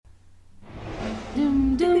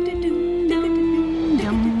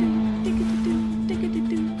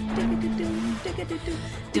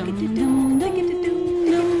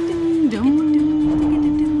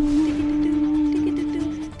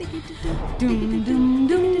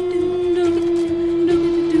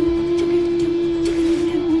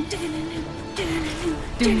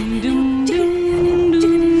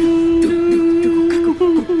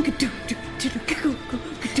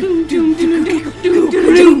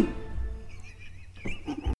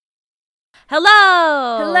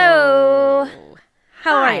Hello.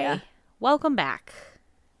 How are you? Welcome back.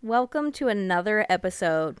 Welcome to another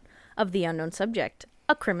episode of The Unknown Subject,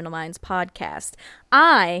 a Criminal Minds podcast.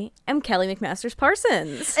 I am Kelly McMasters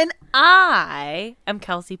Parsons. And I am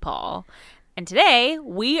Kelsey Paul. And today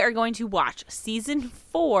we are going to watch season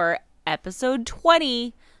 4, episode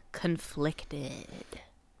 20, Conflicted.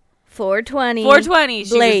 420. 420.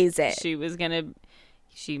 Blaze it. She was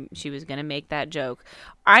gonna make that joke.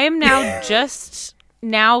 I am now just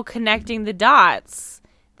now connecting the dots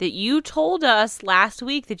that you told us last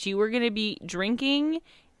week that you were going to be drinking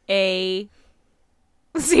a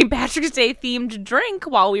St. Patrick's Day themed drink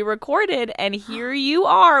while we recorded, and here you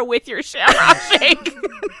are with your shamrock shake.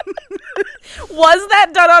 Was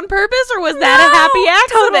that done on purpose, or was that a happy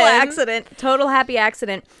accident? Total happy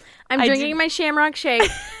accident. I'm drinking my shamrock shake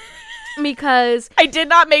because I did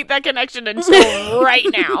not make that connection until right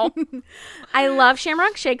now. I love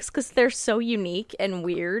shamrock shakes because they're so unique and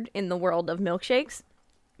weird in the world of milkshakes.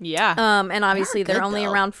 Yeah. And obviously they're only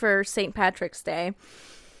around for St. Patrick's Day.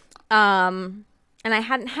 And I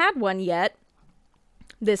hadn't had one yet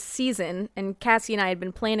this season, and Cassie and I had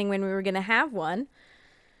been planning when we were going to have one,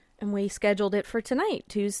 and we scheduled it for tonight,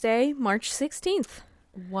 Tuesday, March 16th.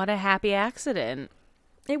 What a happy accident.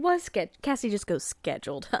 It was Cassie just goes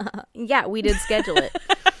scheduled. Yeah, we did schedule it.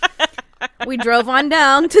 We drove on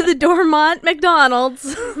down to the Dormont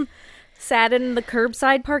McDonald's, sat in the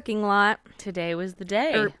curbside parking lot. Today was the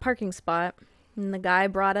day. Or parking spot. And the guy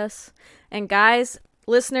brought us. And guys,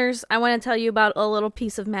 listeners, I want to tell you about a little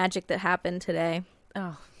piece of magic that happened today.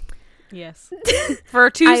 Oh, yes. For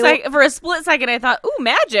a split second, I thought, ooh,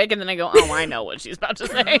 magic. And then I go, oh, I know what she's about to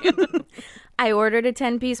say. I ordered a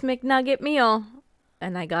 10-piece McNugget meal,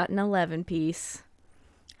 and I got an 11-piece.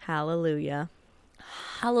 Hallelujah.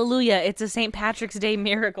 Hallelujah. It's a St. Patrick's Day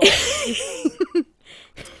miracle.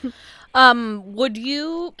 Would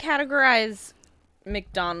you categorize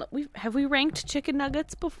have we ranked chicken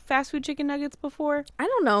nuggets, fast food chicken nuggets before? I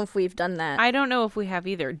don't know if we've done that. I don't know if we have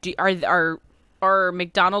either. Are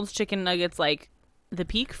McDonald's chicken nuggets like the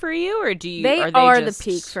peak for you, or They are the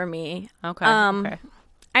peak for me. Okay. Okay.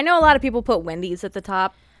 I know a lot of people put Wendy's at the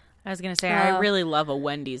top. I was gonna say I really love a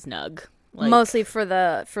Wendy's nug. Mostly for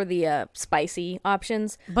the spicy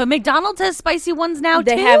options. But McDonald's has spicy ones now, too.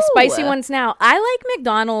 They have spicy ones now. I like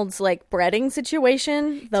McDonald's, breading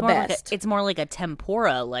situation the best. It's more like a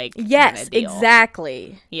tempura, yes, deal.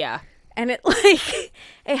 Exactly. Yeah. And it,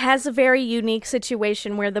 it has a very unique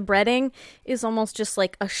situation where the breading is almost just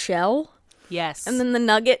like a shell. Yes. And then the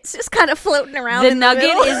nugget's just kind of floating around the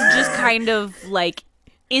nugget is just kind of,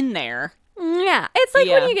 in there. Yeah, it's like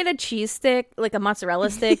when you get a cheese stick, like a mozzarella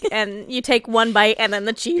stick, and you take one bite and then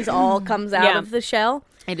the cheese all comes out of the shell.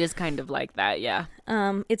 It is kind of like that, yeah.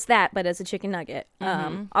 It's that, but as a chicken nugget.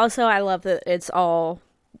 Also, I love that it's all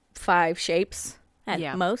 5 shapes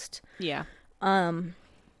at most. Yeah.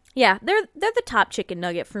 Yeah, they're the top chicken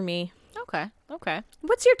nugget for me. Okay.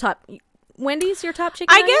 What's your top? Wendy's your top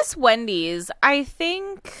chicken nugget? I guess Wendy's. I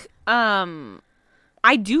think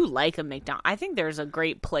I do like a McDonald's. I think there's a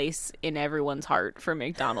great place in everyone's heart for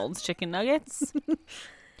McDonald's chicken nuggets.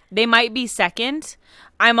 They might be second.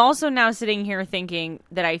 I'm also now sitting here thinking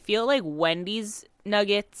that I feel like Wendy's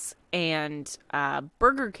nuggets and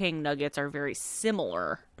Burger King nuggets are very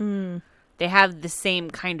similar. They have the same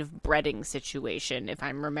kind of breading situation, if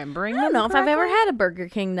I'm remembering. I don't know if I've ever had a Burger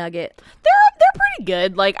King nugget. They're pretty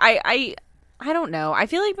good. I don't know. I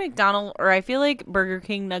feel like Burger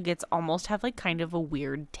King nuggets almost have kind of a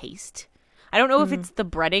weird taste. I don't know if it's the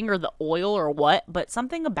breading or the oil or what, but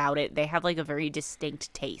something about it, they have a very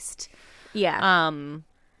distinct taste. Yeah.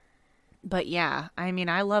 But yeah, I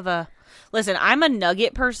mean, listen, I'm a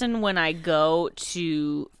nugget person when I go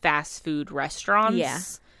to fast food restaurants. Yeah.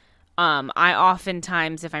 I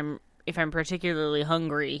oftentimes, if I'm particularly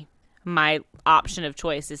hungry, my option of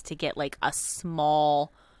choice is to get a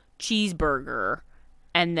small cheeseburger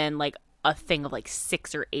and then a thing of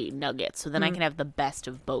 6 or 8 nuggets, so then I can have the best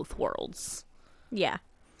of both worlds. Yeah.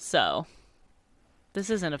 So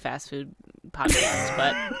this isn't a fast food podcast,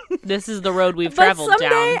 but this is the road we've traveled someday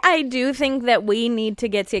down. I do think that we need to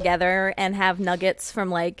get together and have nuggets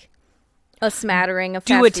from a smattering of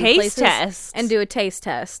Do fast a food taste places test. and do a taste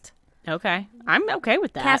test. Okay. I'm okay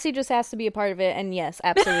with that. Cassie just has to be a part of it, and yes,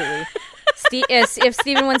 absolutely. If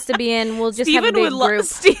Steven wants to be in, we'll just have a big group.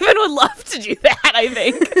 Steven would love to do that, I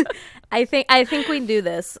think. I think we do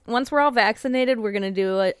this. Once we're all vaccinated, we're going to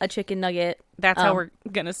do a chicken nugget. That's how we're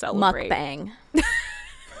going to celebrate. Mukbang.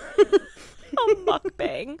 A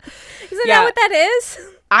mukbang. Isn't that what that is?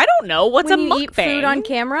 I don't know. What's when a you mukbang? Eat food on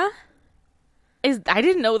camera? I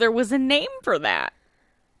didn't know there was a name for that.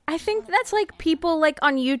 I think that's like people like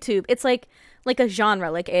on YouTube. It's like a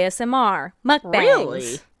genre, like ASMR, mukbangs,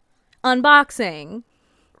 Really? Unboxing,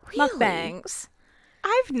 Really? Mukbangs.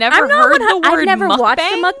 I've never heard the word I've never mukbang. watched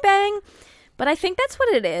a mukbang, but I think that's what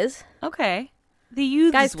it is. Okay. The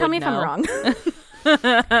youths Guys, tell would me know. if I'm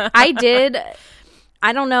wrong. I did.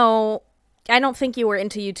 I don't know. I don't think you were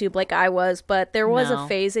into YouTube like I was, but there was No. a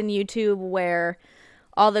phase in YouTube where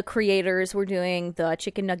all the creators were doing the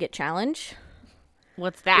chicken nugget challenge.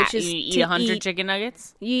 What's that? Which is You eat to 100 eat- chicken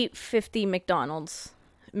nuggets? You eat 50 McDonald's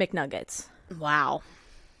McNuggets. Wow.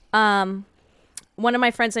 One of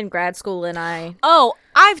my friends in grad school and I, Oh,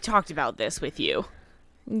 I've talked about this with you.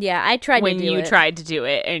 yeah, I tried When to do you it. tried to do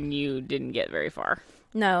it and you didn't get very far.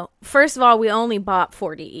 No, first of all, we only bought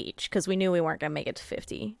 40 each because we knew we weren't gonna make it to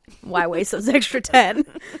 50. Why waste those extra 10?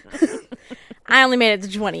 I only made it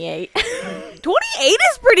to 28. 28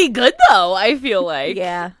 is pretty good, though, I feel like.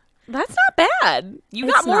 Yeah, That's not bad. You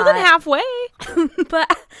got It's more than not. halfway.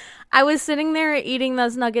 but I was sitting there eating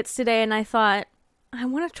those nuggets today, and I thought, I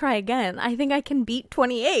want to try again. I think I can beat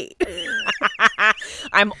 28.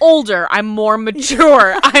 I'm older. I'm more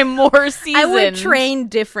mature. I'm more seasoned. I would train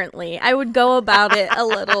differently. I would go about it a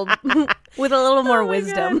little with a little more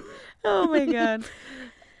wisdom. God. Oh my god.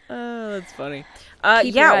 Oh, that's funny.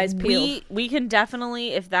 Keep your eyes peeled. we can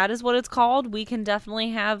definitely, if that is what it's called, we can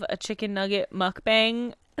definitely have a chicken nugget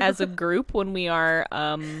mukbang as a group when we are.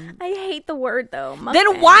 I hate the word though. Then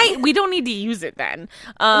mukbang. why we don't need to use it then?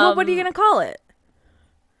 Well, what are you gonna call it?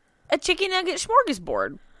 A chicken nugget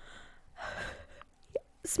smorgasbord.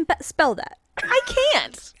 Spell that. I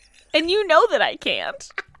can't, and you know that I can't.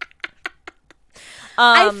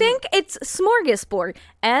 I think it's smorgasbord.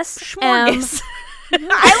 Smorgas.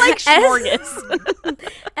 I like smorgas.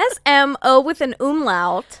 S-M-O with an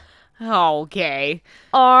umlaut. Okay.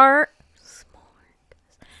 R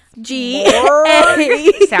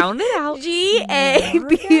G-A Sound it out. G-A-B-O-R-G.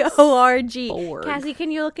 Board. Cassie,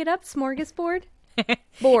 can you look it up? Smorgasbord?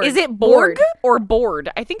 Board. Is it Borg or board?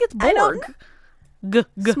 I think it's I don't Borg.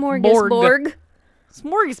 Smorgasbord.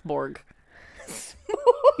 Smorgasbord.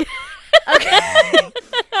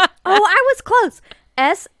 Oh, I was close.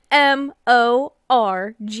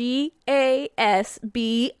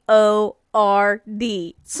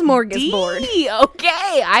 S-M-O-R-G-A-S-B-O-R-D. Smorgasbord. D.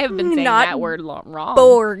 Okay, I have been saying Not that word wrong.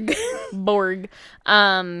 Borg. Borg.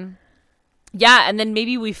 Yeah, and then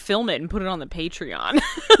maybe we film it and put it on the Patreon.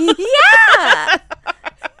 Yeah.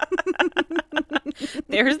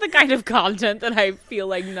 There's the kind of content that I feel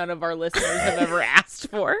like none of our listeners have ever asked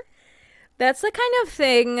for. That's the kind of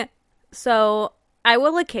thing. So I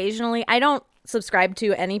will occasionally, I don't subscribe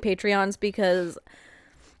to any Patreons because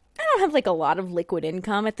I don't have like a lot of liquid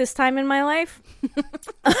income at this time in my life.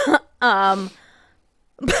 But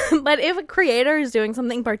if a creator is doing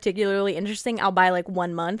something particularly interesting, I'll buy like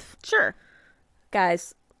 1 month. Sure.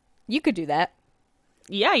 Guys, you could do that.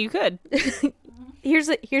 Yeah, you could. Here's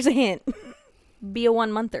a hint. Be a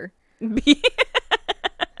 1 monther.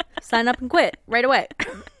 Sign up and quit right away.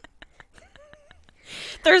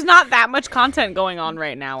 There's not that much content going on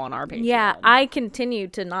right now on our Patreon. Yeah, I continue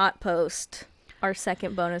to not post our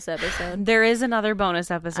second bonus episode. There is another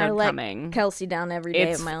bonus episode I let coming. Kelsey down every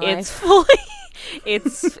day of my life.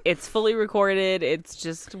 It's fully recorded. It's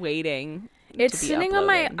just waiting. It's to be sitting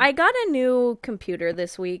uploaded. on I got a new computer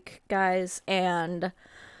this week, guys, and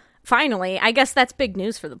finally, I guess that's big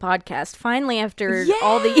news for the podcast. Finally, after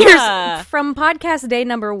all the years from podcast day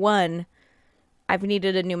number 1, I've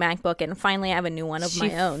needed a new MacBook, and finally I have a new one of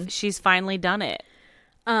my own. She's finally done it.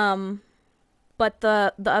 But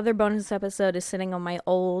the other bonus episode is sitting on my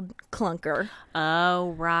old clunker. Oh,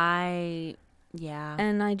 right. Yeah.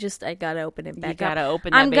 And I gotta open it back up. You gotta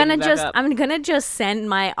open that baby back up. I'm gonna just send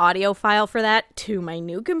my audio file for that to my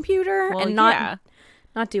new computer and not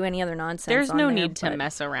do any other nonsense. There's on no there, need to but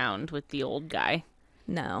mess around with the old guy.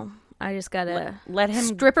 No, I just gotta Let him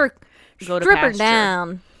strip her pasture.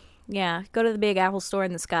 down. Yeah, go to the big Apple store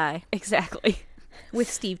in the sky Exactly. with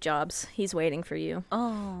Steve Jobs. He's waiting for you.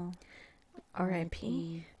 Oh.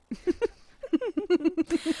 R.I.P.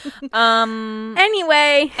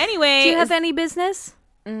 Anyway, do you have any business?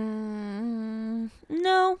 no.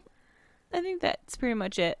 I think that's pretty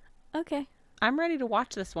much it. Okay. I'm ready to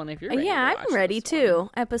watch this one if you're ready. Yeah, I'm ready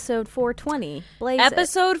too. Episode 420. Blaze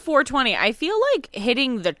Episode 420. I feel like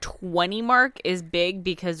hitting the 20 mark is big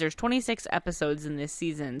because there's 26 episodes in this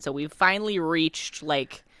season. So we've finally reached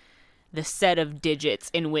like the set of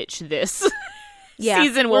digits in which this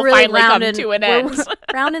season will really finally come to an end.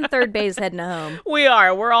 Rounding third base, heading home. We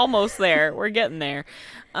are. We're almost there. We're getting there.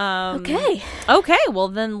 Okay. Well,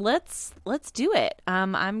 then let's do it.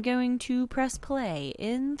 I'm going to press play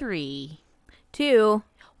in 3, 2,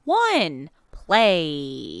 1.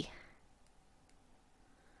 Play.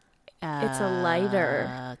 It's a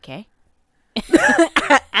lighter. Okay.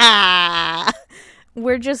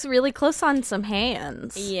 We're just really close on some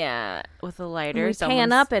hands. Yeah, with a lighter. We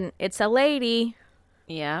pan up and it's a lady.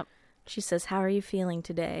 Yeah. She says, "How are you feeling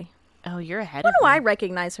today?" Oh, you're ahead of me. What do I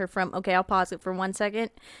recognize her from? Okay, I'll pause it for 1 second.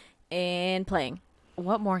 And playing.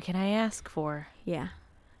 What more can I ask for? Yeah.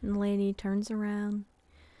 And the lady turns around.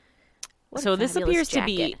 So this appears to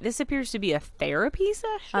be a therapy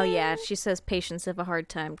session? Oh, yeah. She says patients have a hard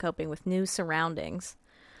time coping with new surroundings.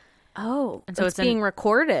 Oh, and so it's being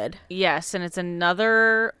recorded. Yes, and it's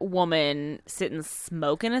another woman sitting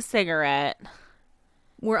smoking a cigarette.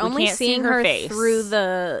 We're only seeing her face through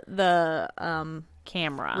the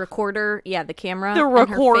camera. Recorder. Yeah, the camera. The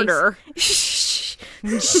recorder.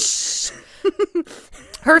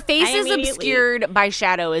 Her face is obscured by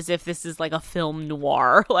shadow as if this is like a film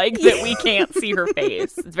noir, like that we can't see her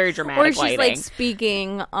face. It's very dramatic. Or she's like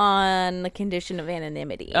speaking on the condition of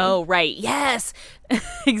anonymity. Oh, right. Yes.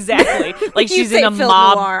 Exactly. Like she's in a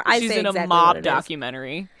mob. Noir. She's in a mob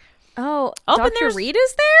documentary. Oh, Dr. Reed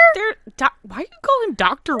is there? Why are you calling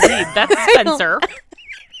Dr. Reed? That's Spencer.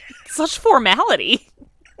 Such formality.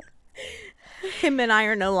 Him and I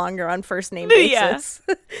are no longer on first name basis.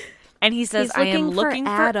 Yeah. And he says, I am looking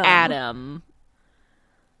for Adam.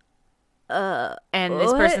 And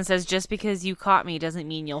this person says, just because you caught me doesn't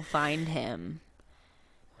mean you'll find him.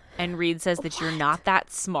 And Reed says that you're not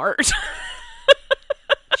that smart.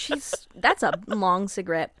 That's a long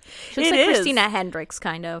cigarette. She looks like Christina Hendricks,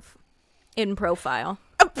 kind of, in profile.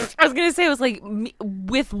 I was going to say, it was like,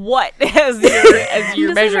 with what as your measuring stick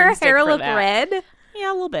for that? Does her hair look red?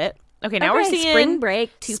 Yeah, a little bit. Okay, now we're seeing Spring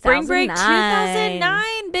Break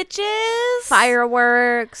 2009, bitches.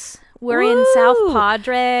 Fireworks. We're in South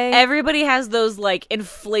Padre. Everybody has those like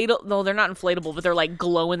inflatable. No, they're not inflatable, but they're like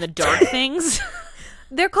glow in the dark things.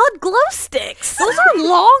 They're called glow sticks. Those are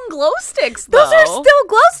long glow sticks, though. Those are still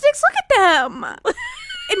glow sticks. Look at them.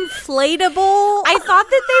 Inflatable. I thought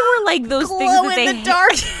that they were like those things that they glow in the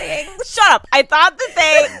dark things. Shut up. I thought that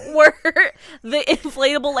they were the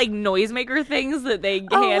inflatable like noisemaker things that they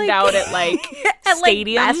hand out at like stadiums, like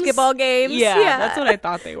basketball games. Yeah, that's what I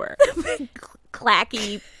thought they were.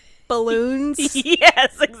 Clacky balloons.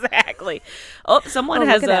 Yes, exactly. Oh, someone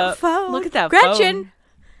has a phone. Look at that Gretchen. phone.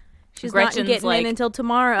 She's not getting in until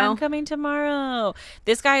tomorrow. I'm coming tomorrow.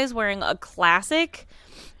 This guy is wearing a classic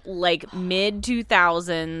like mid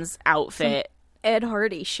 2000s outfit. Some Ed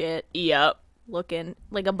Hardy shit. Yep. Looking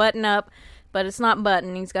like a button up, but it's not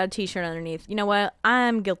button. He's got a t-shirt underneath. You know what?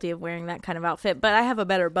 I'm guilty of wearing that kind of outfit, but I have a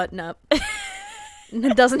better button up.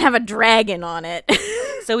 It doesn't have a dragon on it.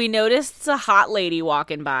 So he noticed a hot lady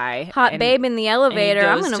walking by. Hot babe in the elevator.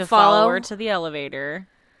 I'm going to follow her to the elevator.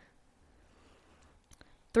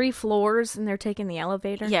 3 floors and they're taking the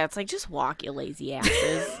elevator. Yeah, it's like, just walk, you lazy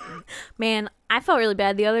asses. Man, I felt really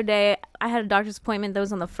bad the other day. I had a doctor's appointment that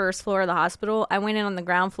was on the first floor of the hospital. I went in on the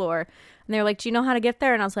ground floor and they were like, "Do you know how to get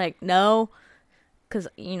there?" And I was like, "No." Because,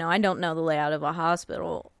 I don't know the layout of a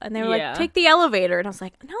hospital. And they were like, "Take the elevator." And I was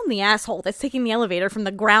like, "No, I'm the asshole that's taking the elevator from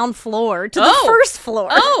the ground floor to the first floor."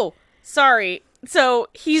 Oh, sorry. So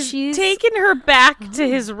she's taken her back to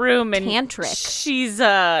his room and tantric. She's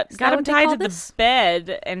got him tied to the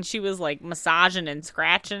bed and she was like massaging and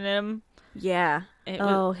scratching him. Yeah.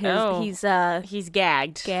 He's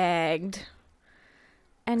gagged. Gagged.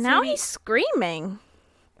 And now he's screaming.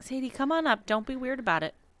 Sadie, come on up. Don't be weird about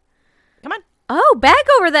it. Come on. Oh, bag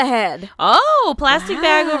over the head. Oh, plastic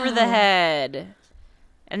bag over the head.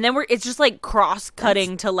 And then it's just like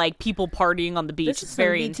cross-cutting to like people partying on the beach. It's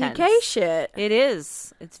very intense. BTK shit. It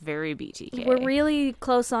is. It's very BTK. We're really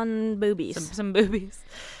close on boobies. Some boobies.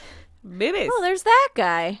 Boobies. Oh, there's that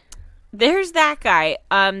guy.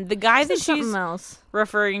 The guy that she's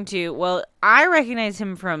referring to. Well, I recognize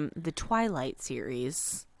him from the Twilight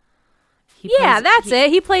series. That's it.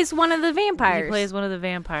 He plays one of the vampires. He plays one of the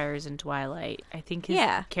vampires in Twilight. I think his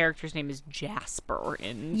character's name is Jasper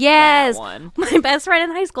in that one. My best friend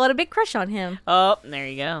in high school had a big crush on him. Oh, there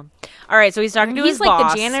you go. All right, so he's talking to his boss. He's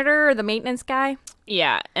like the janitor or the maintenance guy.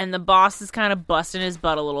 Yeah, and the boss is kind of busting his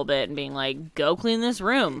butt a little bit and being like, "Go clean this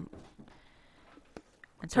room."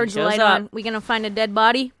 And so Turns he the shows light up. on. We gonna find a dead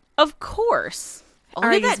body? Of course. All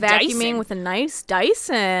right, he's that vacuuming Dyson. with a nice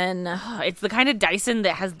Dyson. It's the kind of Dyson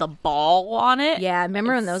that has the ball on it. Yeah,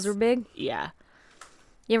 remember when those were big? Yeah.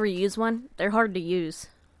 You ever use one? They're hard to use.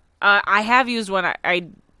 I have used one. I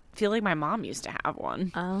feel like my mom used to have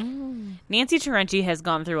one. Oh. Nancy Terenti has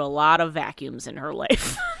gone through a lot of vacuums in her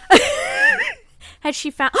life. Has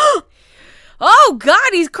she found... Oh, God,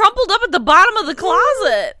 he's crumpled up at the bottom of the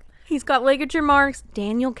closet. He's got ligature marks.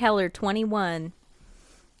 Daniel Keller, 21.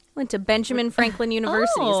 Went to Benjamin Franklin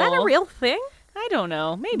University. Is that a Oh. real thing? I don't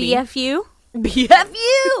know. Maybe. BFU?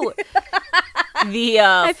 BFU.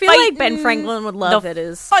 I feel like Ben Franklin would love that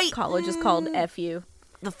his fightin'- college is called FU.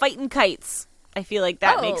 The fighting kites. I feel like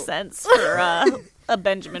that makes sense for a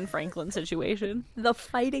Benjamin Franklin situation. The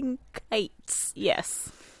Fighting Kites. Yes.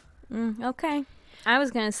 Okay. I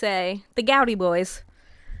was going to say the Gowdy Boys.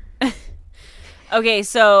 Okay,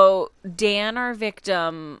 so Dan, our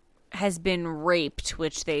victim, has been raped,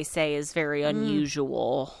 which they say is very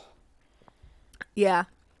unusual. Yeah.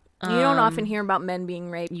 You don't often hear about men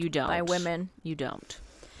being raped You don't. by women. You don't.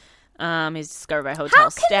 He's discovered by hotel How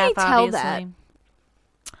can staff, they tell obviously.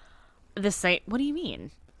 The same. What do you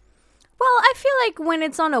mean? Well, I feel like when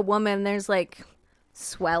it's on a woman, there's like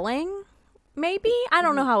swelling, maybe? I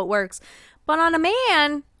don't know how it works. But on a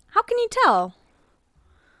man, how can you tell?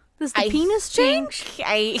 Does the penis change?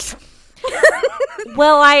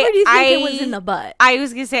 Well, Or do you think it was in the butt? I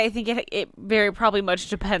was gonna say I think it very probably much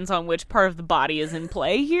depends on which part of the body is in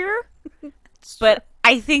play here. But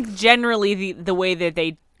I think generally the way that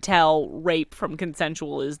they tell rape from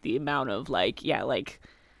consensual is the amount of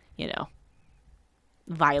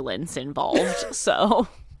violence involved. So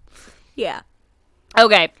Yeah.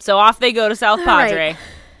 okay, so off they go to South Padre. Right.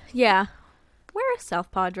 Yeah. Where is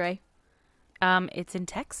South Padre? It's in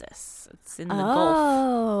Texas. It's in the Gulf.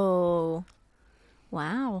 Oh.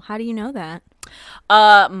 Wow. How do you know that?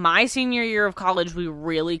 My senior year of college, we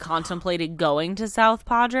really contemplated going to South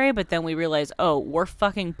Padre, but then we realized, oh, we're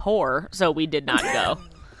fucking poor, so we did not go.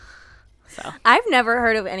 So I've never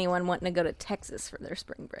heard of anyone wanting to go to Texas for their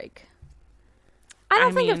spring break. I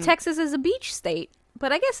don't think of Texas as a beach state,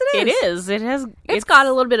 but I guess it is. It is. It's got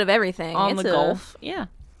a little bit of everything. on the Gulf. Yeah.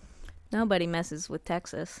 Nobody messes with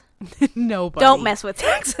Texas. Nobody. Don't mess with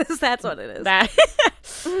Texas. That's what it is. That.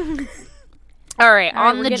 All right, All right,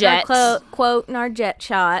 on we're the getting jet. our quote and our jet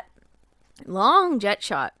shot. Long jet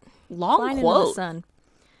shot. Long Flying into the quote. sun.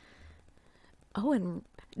 Oh, and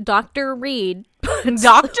Dr. Reed.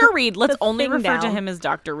 Dr. Reed. Let's only thing refer to down. him as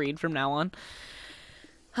Dr. Reed from now on.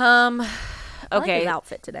 I like Okay. his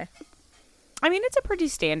outfit today. I mean, it's a pretty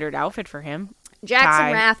standard outfit for him. Jackson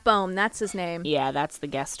Tie. Rathbone. That's his name. Yeah, that's the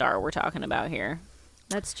guest star we're talking about here.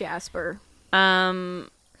 That's Jasper. Um,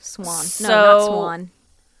 Swan. So- No, not Swan.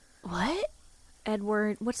 what?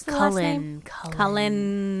 Edward. What's the last name?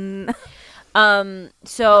 Cullen.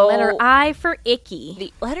 So Letter I for Icky.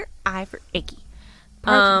 the letter I for Icky.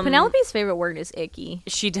 Penelope's favorite word is icky.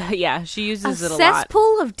 She does. Yeah, she uses A it a lot.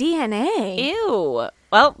 cesspool of DNA. Ew.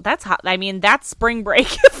 Well, that's hot. I mean, that's spring break.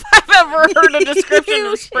 If I've ever heard a description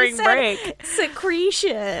Ew, of she spring said break.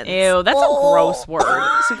 Secretion. Ew, that's a gross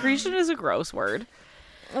word. Secretion is a gross word.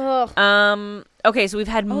 Ugh. Okay, so we've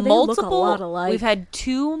had look a multiple. lot alike. We've had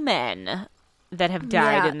two men that have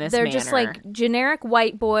died in this they're manner. just like generic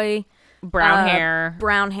white boy, brown hair.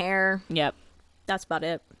 brown hair. Yep. That's about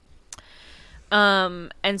it.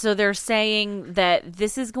 And so they're saying that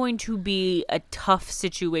this is going to be a tough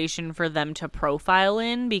situation for them to profile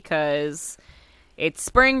in because it's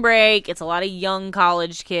spring break. It's a lot of young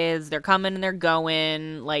college kids. They're coming and they're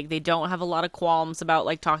going. Like, they don't have a lot of qualms about,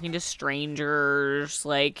 like, talking to strangers.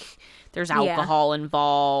 Like, there's alcohol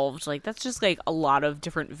involved. Like, that's just, like, a lot of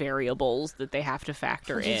different variables that they have to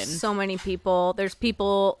factor in. There's so many people. There's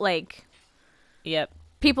people, like, Yep.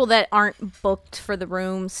 people that aren't booked for the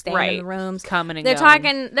rooms, staying in the rooms. Coming and They're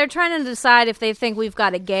going. they're trying to decide if they think we've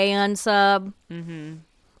got a gay unsub.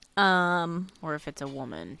 Or if it's a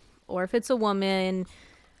woman. Or if it's a woman.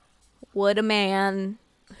 Would a man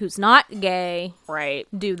who's not gay Right.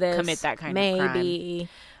 do this? Commit that kind of maybe.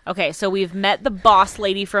 Okay, so we've met the boss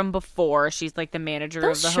lady from before. She's like the manager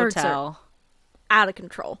Those of the shirts hotel. Out of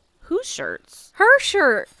control. Whose shirts? Her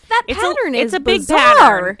shirt. That pattern is it's a big bizarre.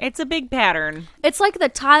 pattern. It's a big pattern. It's like the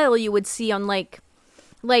tile you would see on like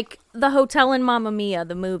the hotel in Mamma Mia,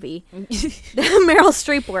 the movie that Meryl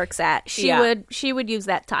Streep works at. She would use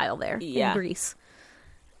that tile there in Greece.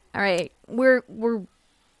 All right, we're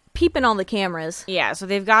peeping on the cameras. Yeah, so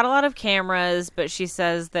they've got a lot of cameras, but she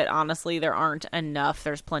says that honestly there aren't enough.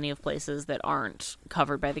 There's plenty of places that aren't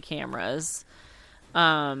covered by the cameras.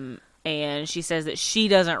 And she says that she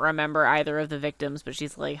doesn't remember either of the victims, but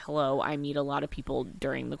she's like, hello, I meet a lot of people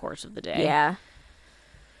during the course of the day. Yeah.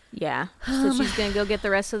 Yeah. So she's going to go get the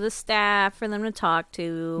rest of the staff for them to talk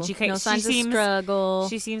to. No signs of struggle.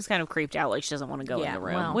 She seems kind of creeped out, like she doesn't want to go in the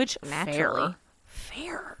room. Well, which, naturally.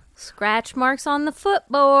 Fair. Scratch marks on the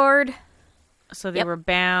footboard. So they were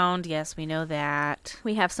bound. Yes, we know that.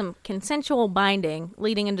 We have some consensual binding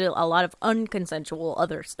leading into a lot of unconsensual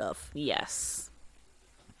other stuff. Yes.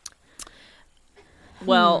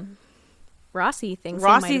 Well, Rossi thinks he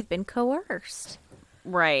might have been coerced.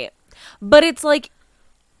 Right. But it's like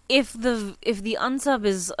if the unsub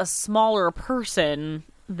is a smaller person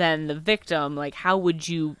than the victim, like how would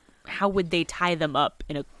they tie them up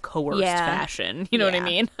in a coerced fashion? You know what I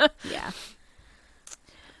mean? Yeah.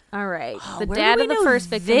 All right. Oh, the dad of the first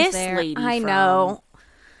victim's there. Lady I know.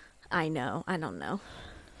 I don't know.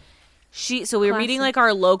 So we were meeting like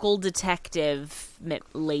our local detective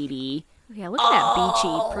lady. Yeah, look at that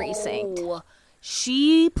beachy precinct.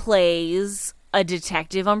 She plays a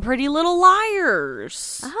detective on Pretty Little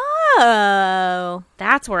Liars. Oh.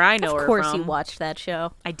 That's where I know her from. Of course you watched that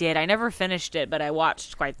show. I did. I never finished it, but I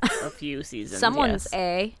watched quite a few seasons. Someone's yes.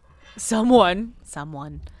 A. Someone.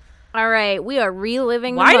 All right, we are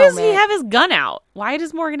reliving the Why moment. does he have his gun out? Why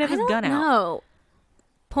does Morgan have his gun out? No.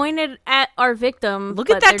 Pointed at our victim. Look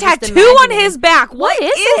at that tattoo on his back. What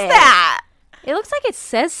is that? It looks like it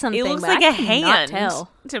says something. It looks but like I a hand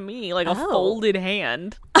tell. to me, like a folded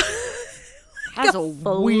hand. That's a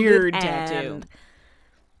folded weird hand.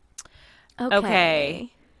 tattoo.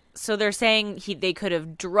 Okay. So they're saying they could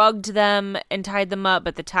have drugged them and tied them up,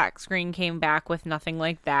 but the tax screen came back with nothing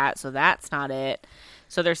like that, so that's not it.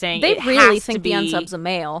 So they're saying they it really has think to be, the unsub's a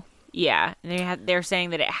male. Yeah, they're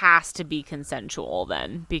saying that it has to be consensual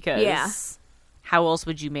then, because how else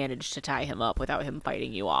would you manage to tie him up without him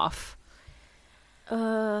fighting you off?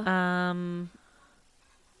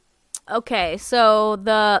 Okay, so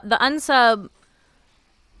the unsub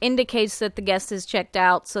indicates that the guest is checked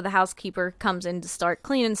out, so the housekeeper comes in to start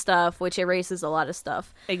cleaning stuff, which erases a lot of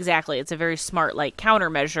stuff. Exactly. It's a very smart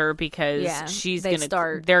countermeasure because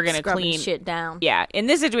they're gonna clean shit down. Yeah. In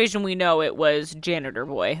this situation we know it was janitor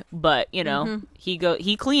boy, but he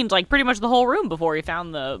cleaned pretty much the whole room before he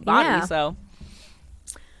found the body, so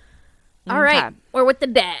all right. We're with the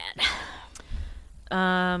dad.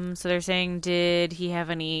 So they're saying, did he have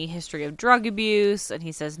any history of drug abuse? And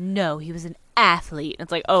he says, no, he was an athlete. And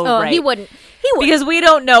it's like, right. He wouldn't. Because we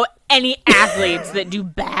don't know any athletes that do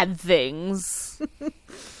bad things.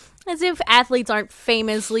 As if athletes aren't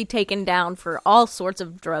famously taken down for all sorts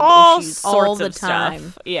of drug issues all the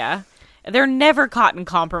time. Stuff. Yeah. They're never caught in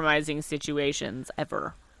compromising situations,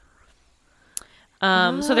 ever.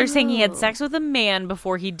 So they're saying he had sex with a man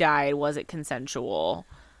before he died. Was it consensual?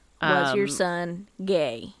 Was your son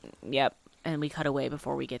gay? Yep. And we cut away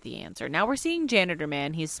before we get the answer. Now we're seeing Janitor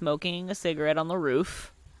Man. He's smoking a cigarette on the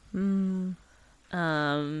roof. Listening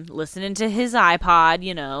to his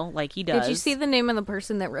iPod, like he does. Did you see the name of the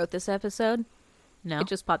person that wrote this episode? No. It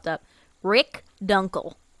just popped up. Rick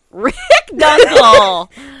Dunkel. Rick Dunkel!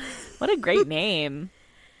 What a great name.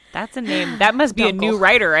 That's a name. That must be a new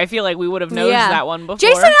writer. I feel like we would have noticed that one before.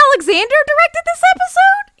 Jason Alexander directed this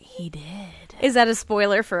episode? He did. Is that a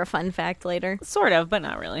spoiler for a fun fact later? Sort of, but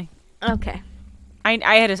not really. Okay.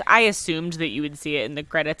 I assumed that you would see it in the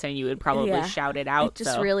credits and you would probably shout it out. It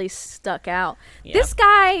just really stuck out. Yeah. This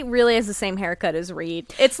guy really has the same haircut as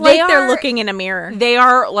Reed. It's like they're looking in a mirror. They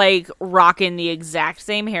are rocking the exact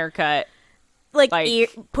same haircut.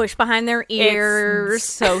 Push behind their ears. It's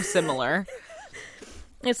so similar.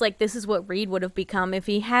 It's like this is what Reed would have become if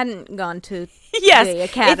he hadn't gone to the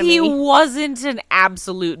academy. If he wasn't an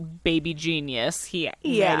absolute baby genius, he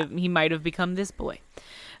might have become this boy.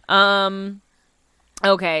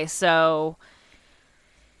 Okay, so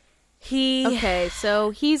he's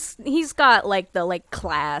got the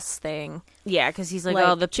class thing. Yeah, because he's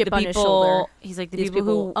the chip on his people. Shoulder. He's like These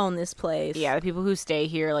people who own this place. Yeah, the people who stay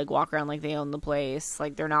here walk around like they own the place.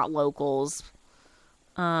 They're not locals.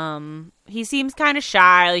 He seems kind of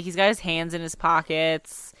shy. He's got his hands in his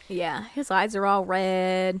pockets. Yeah, his eyes are all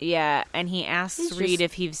red. Yeah, and he asks Reed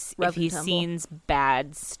if he's seen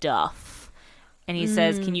bad stuff. And he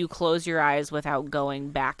says, can you close your eyes without going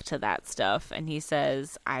back to that stuff? And he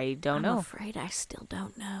says, I don't know. I'm afraid I still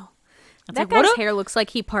don't know. That guy's hair looks like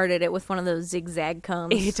he parted it with one of those zigzag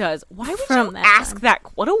combs. It does. Why would you ask that?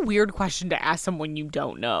 What a weird question to ask someone you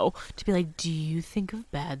don't know. To be like, do you think of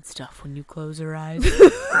bad stuff when you close your eyes?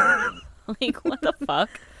 What the fuck?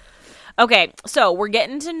 Okay, so we're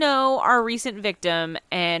getting to know our recent victim,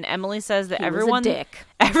 and Emily says that everyone that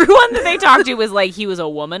they talked to was like, he was a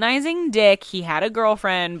womanizing dick. He had a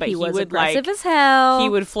girlfriend, but he was would aggressive as hell. He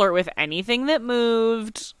would flirt with anything that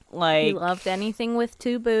moved. Like, he loved anything with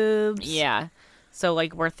 2 boobs. Yeah. So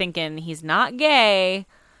like we're thinking he's not gay.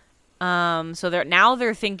 So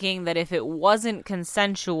they're thinking that if it wasn't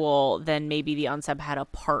consensual, then maybe the unsub had a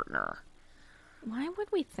partner. Why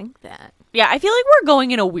would we think that? Yeah, I feel like we're going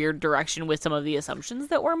in a weird direction with some of the assumptions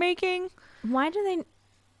that we're making. Why do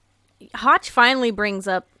they... Hotch finally brings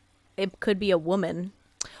up it could be a woman.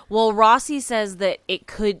 Well, Rossi says that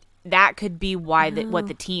that could be why what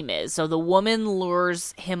the team is. So the woman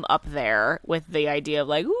lures him up there with the idea of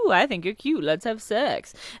like, ooh, I think you're cute, let's have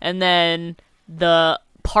sex. And then the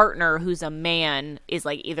partner, who's a man, is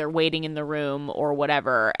like either waiting in the room or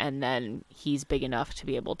whatever, and then he's big enough to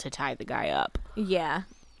be able to tie the guy up. Yeah.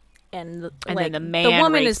 And then the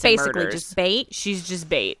woman is basically just bait. She's just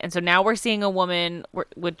bait. And so now we're seeing a woman,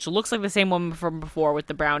 which looks like the same woman from before with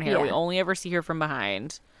the brown hair. Yeah. We only ever see her from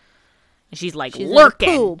behind. And she's lurking. At the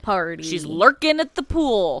pool party. She's lurking at the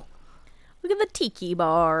pool. Look at the tiki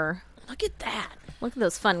bar. Look at that. Look at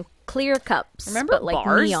those fun clear cups. Remember but like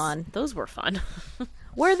bars? Neon. Those were fun.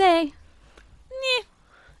 Were they?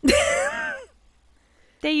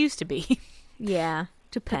 They used to be. Yeah.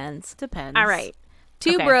 Depends. All right.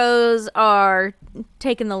 Two bros are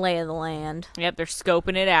taking the lay of the land. Yep, they're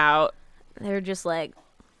scoping it out. They're just like,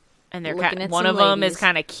 and they're one of them is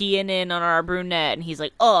kind of keying in on our brunette, and he's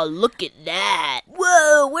like, "Oh, look at that!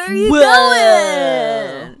 Whoa, where are you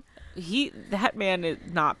going?" That man is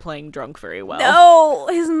not playing drunk very well. No,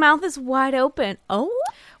 his mouth is wide open. Oh,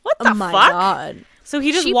 what the fuck? My God! So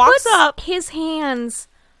he just walks up, his hands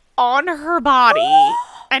on her body.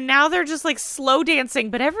 And now they're just like slow dancing,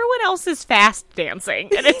 but everyone else is fast dancing.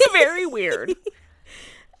 And it's very weird.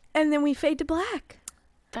 And then we fade to black.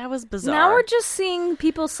 That was bizarre. Now we're just seeing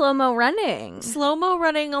people slow-mo running. Slow-mo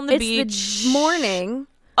running on the beach. It's the morning.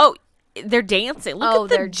 Oh, they're dancing. Look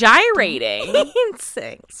at they're gyrating.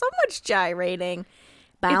 Dancing. So much gyrating.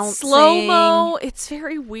 Bouncing. It's slow-mo. It's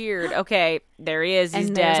very weird. Okay, there he is. He's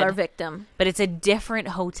dead. And there's our victim. But it's a different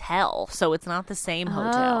hotel, so it's not the same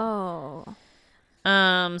hotel. Oh.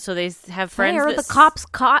 So they have friends that... the cops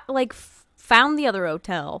found the other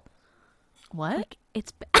hotel. What? Like,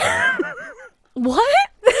 it's... What?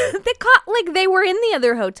 They were in the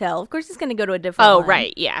other hotel. Of course he's going to go to a different one. Oh,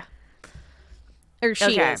 right, yeah. Or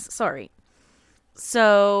she is. Sorry.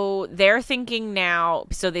 So they're thinking now...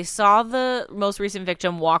 So they saw the most recent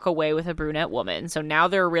victim walk away with a brunette woman. So now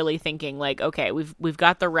they're really thinking, like, okay, we've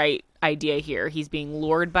got the right idea here. He's being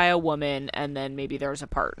lured by a woman, and then maybe there's a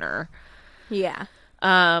partner. Yeah.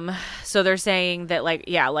 So they're saying that,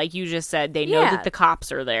 like you just said, they know that the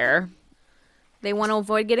cops are there. They want to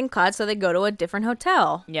avoid getting caught, so they go to a different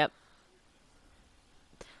hotel. Yep.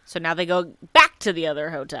 So now they go back to the other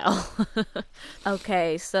hotel.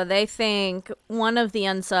 Okay, so they think one of the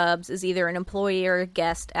unsubs is either an employee or a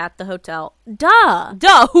guest at the hotel. Duh!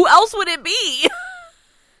 Who else would it be?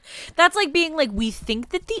 That's like being like, we think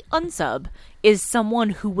that the unsub is someone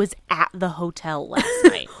who was at the hotel last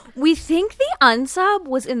night. We think the unsub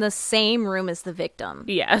was in the same room as the victim.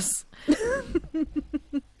 Yes.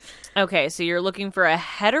 Okay, so you're looking for a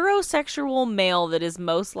heterosexual male that is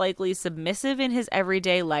most likely submissive in his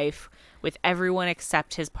everyday life with everyone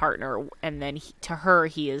except his partner, and then to her,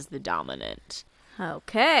 he is the dominant.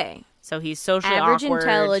 Okay. So he's socially average, awkward,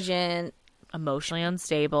 intelligent, emotionally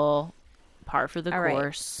unstable, par for the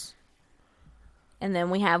course. Right. And then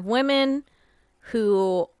we have women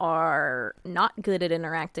who are not good at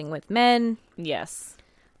interacting with men. Yes.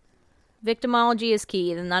 Victimology is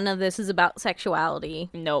key, and none of this is about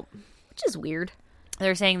sexuality. Nope. Which is weird.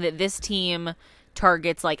 They're saying that this team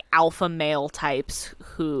targets, like, alpha male types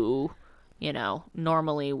who,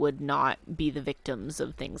 normally would not be the victims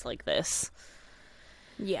of things like this.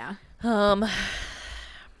 Yeah.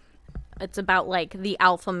 It's about, like, the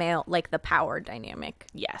alpha male, like, the power dynamic.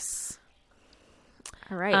 Yes.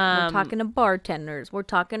 All right. We're talking to bartenders. We're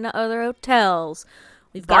talking to other hotels.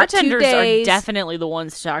 We've bartenders got 2 days. are definitely the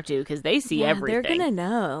ones to talk to because they see everything. They're gonna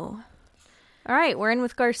know. All right, we're in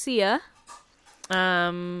with Garcia.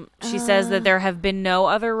 She says that there have been no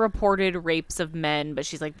other reported rapes of men, but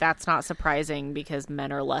she's like, that's not surprising because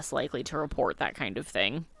men are less likely to report that kind of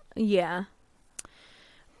thing. Yeah.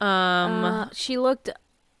 She looked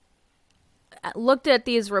at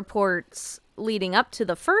these reports leading up to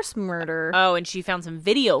the first murder. Oh, and she found some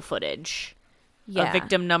video footage of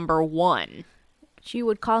victim number 1. She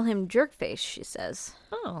would call him jerkface, she says.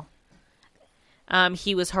 Oh.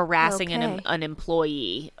 He was harassing an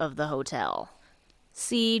employee of the hotel.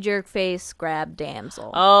 See jerkface grab damsel.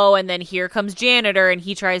 Oh, and then here comes janitor, and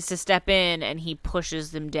he tries to step in, and he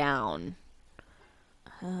pushes them down.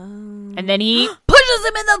 And then he pushes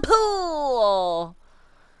him in the pool.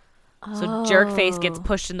 So jerkface gets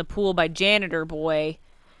pushed in the pool by janitor boy.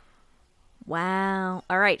 Wow.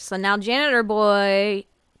 All right, so now janitor boy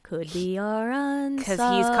could be our unsub. Because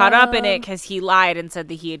he's caught up in it because he lied and said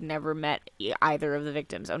that he had never met either of the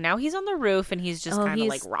victims. Oh, now he's on the roof and he's just kind of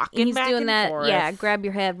like rocking back and forth. Yeah, grab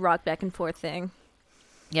your head, rock back and forth thing.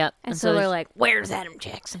 Yep. And so they're like, where's Adam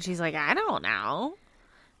Jackson? And she's like, I don't know.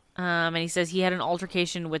 And he says he had an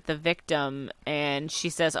altercation with the victim. And she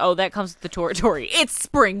says, oh, that comes with the territory. It's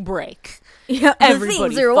spring break. Yeah,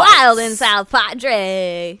 things are wild in South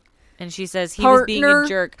Padre. And she says he was being a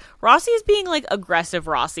jerk. Rossi is being, like, aggressive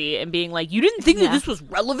Rossi and being like, you didn't think that this was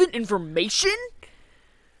relevant information?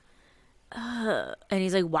 And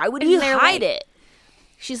he's like, why would he hide it?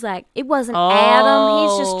 She's like, it wasn't Adam.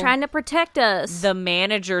 He's just trying to protect us. The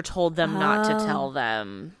manager told them not to tell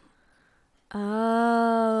them.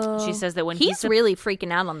 Oh. She says that when he's really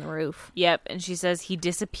freaking out on the roof. Yep. And she says he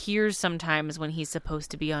disappears sometimes when he's supposed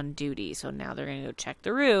to be on duty. So now they're going to go check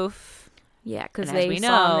the roof. Yeah, because they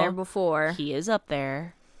saw him there before. He is up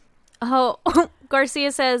there. Oh,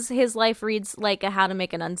 Garcia says his life reads like a how to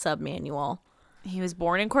make an unsub manual. He was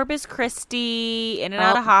born in Corpus Christi, in and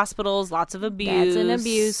out of hospitals, lots of abuse. Dad's an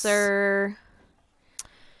abuser.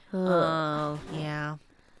 Oh, yeah.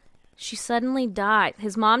 She suddenly died.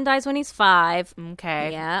 His mom dies when he's 5.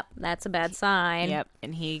 Okay. Yep, that's a bad sign. Yep,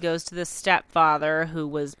 and he goes to the stepfather, who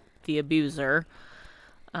was the abuser.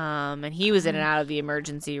 And he was in and out of the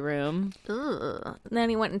emergency room. Ugh. Then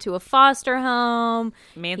he went into a foster home.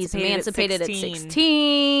 He's emancipated at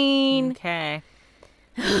 16. Okay.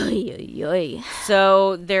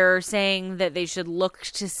 So they're saying that they should look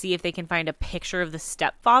to see if they can find a picture of the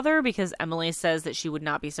stepfather, because Emily says that she would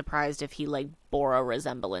not be surprised if he, like, bore a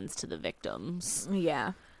resemblance to the victims.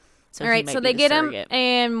 Yeah. So all right, so they get him,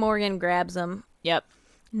 and Morgan grabs him. Yep.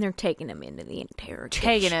 And they're taking him into the interrogation.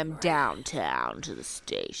 Taking him downtown to the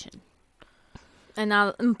station. And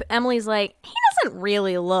now Emily's like, he doesn't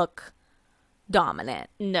really look dominant.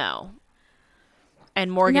 No.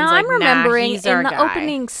 And Morgan's now like, I'm remembering he's our in the guy.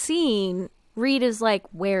 opening scene, Reed is like,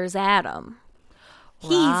 where's Adam?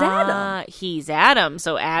 He's Adam. He's Adam.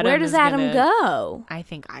 So Adam Where does Adam go? I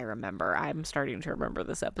think I remember. I'm starting to remember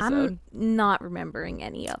this episode. I'm not remembering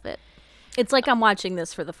any of it. It's like I'm watching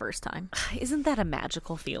this for the first time. Isn't that a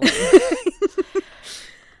magical feeling?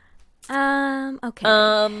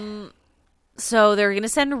 Okay. So they're going to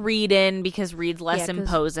send Reed in because Reed's less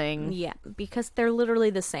imposing. Yeah, because they're literally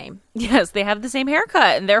the same. Yes, they have the same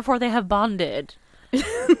haircut, and therefore they have bonded.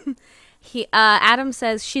 Adam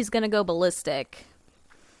says she's going to go ballistic.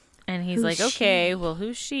 And he's like, okay, well,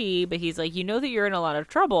 who's she? But he's like, you know that you're in a lot of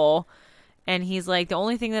trouble. And he's like, the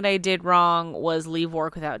only thing that I did wrong was leave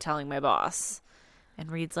work without telling my boss.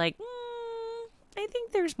 And Reed's like, I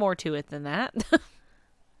think there's more to it than that.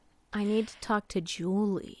 I need to talk to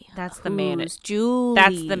Julie. That's the manager. Julie?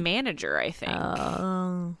 That's the manager, I think.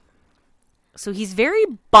 Oh. So he's very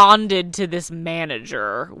bonded to this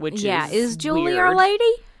manager, which is Julie weird. our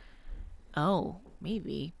lady? Oh,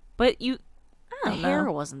 maybe. But the hair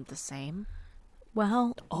wasn't the same.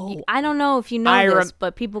 Well, I don't know if you know this,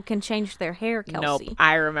 but people can change their hair, Kelsey. Nope,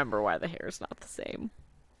 I remember why the hair is not the same.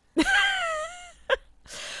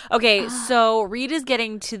 Okay, so Reed is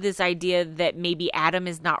getting to this idea that maybe Adam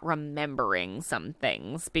is not remembering some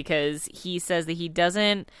things because he says that he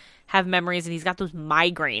doesn't have memories and he's got those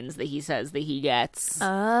migraines that he says that he gets.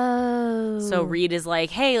 Oh. So Reed is like,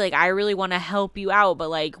 hey, like, I really want to help you out, but,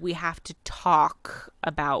 like, we have to talk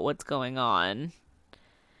about what's going on.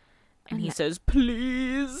 And he says,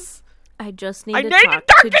 please. I just need to talk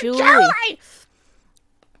to Julie.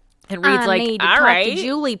 And Reed's like, all right. I need to talk to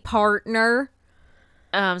Julie, partner.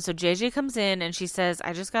 So JJ comes in and she says,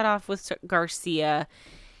 I just got off with Garcia.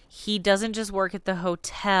 He doesn't just work at the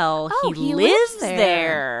hotel. He lives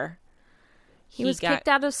there. He was kicked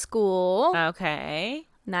out of school. Okay.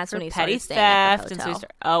 And that's when he petty started staying at the theft.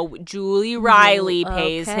 hotel. And so Julie Riley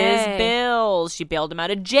pays his bills. She bailed him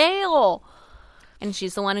out of jail. And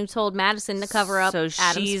she's the one who told Madison to cover up Adam's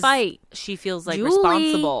fight. fight. She feels like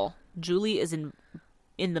responsible. Julie is in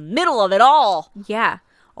the middle of it all. Yeah.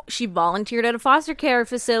 She volunteered at a foster care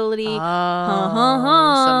facility.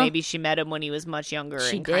 So maybe she met him when he was much younger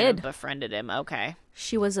kind of befriended him. Okay.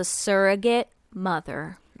 She was a surrogate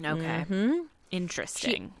mother. Okay.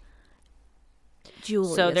 Interesting.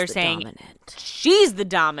 Julie so they're saying dominant. She's the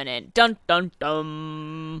dominant. Dun, dun,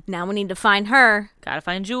 dun. Now we need to find her. Gotta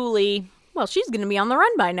find Julie. Well, she's going to be on the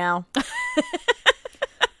run by now.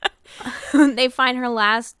 They find the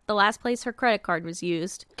last place her credit card was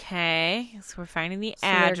used. Okay, so we're finding the So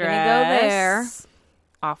address. they're gonna go there.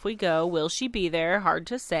 Off we go. Will she be there? Hard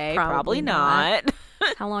to say. Probably Probably not.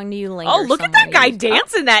 How long do you linger? Oh, look at that guy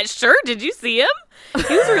dancing that shirt. Did you see him?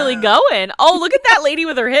 He was really going. Oh, look at that lady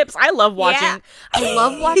with her hips. I love watching. Yeah. I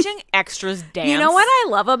love watching extras dance. You know what I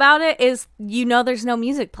love about it is there's no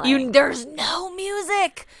music playing. There's no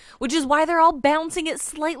music, which is why they're all bouncing at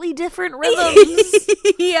slightly different rhythms.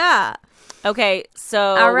 Yeah. Okay, so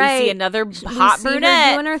All right. we see another hot We see her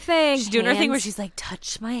brunette doing her thing. She's doing her thing where Hands. she's like,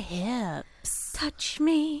 touch my hips. Touch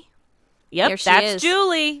me. Yep, There she that's is.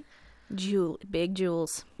 Julie. Big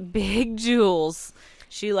Jules. Big Jules.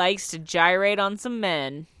 She likes to gyrate on some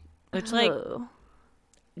men. Which, like, Oh.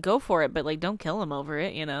 go for it, but, like, don't kill them over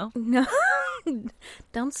it, you know? No.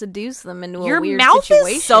 Don't seduce them into Your a weird mouth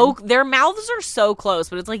situation. is so... Their mouths are so close,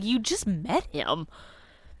 but it's like, you just met him.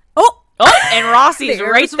 Oh! And Rossi's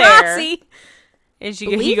right There's there. Rossi. And he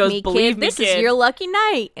Believe goes, me, believe kid, me, this kid. is your lucky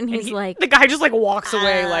night. And he's And like, the guy just, like, walks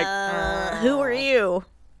away, like... who are you?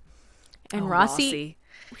 And Oh, Rossi,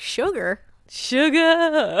 sugar.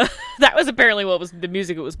 Sugar. That was apparently what was the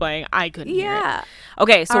music it was playing. I couldn't hear it. Yeah.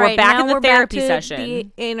 Okay, so All we're right, back now in the we're back therapy to session.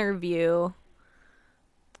 The interview.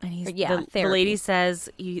 And the therapy. lady says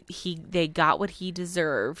they got what he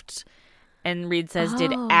deserved. And Reed says,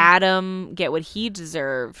 did Oh. Adam get what he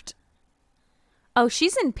deserved? Oh,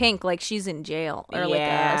 she's in pink, like she's in jail or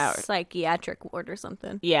Yeah. like a psychiatric ward or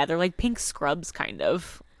something. Yeah, they're like pink scrubs, kind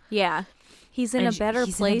of. Yeah, he's in And a better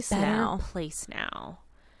he's place in a better now. place now.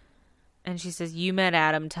 And she says, you met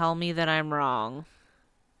Adam. Tell me that I'm wrong.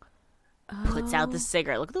 Puts out the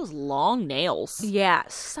cigarette. Look at those long nails. Yeah,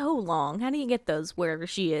 so long. How do you get those wherever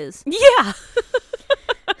she is? Yeah.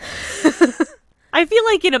 I feel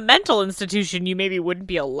like in a mental institution, you maybe wouldn't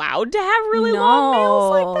be allowed to have really long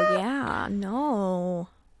nails like that. Yeah, no.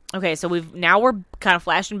 Okay, so we're kind of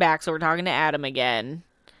flashing back, so we're talking to Adam again.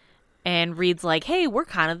 And Reed's like, hey, we're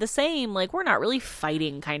kind of the same. Like, we're not really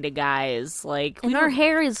fighting kind of guys. Like, And our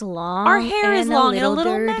hair is long. our hair is long and a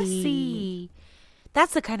little dirty. messy.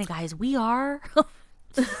 That's the kind of guys we are.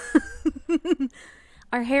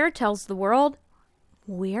 Our hair tells the world,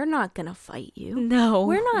 we're not going to fight you. No,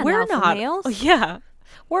 We're not alpha males. Oh, yeah,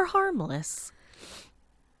 we're harmless.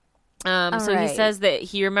 So right. he says that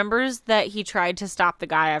he remembers that he tried to stop the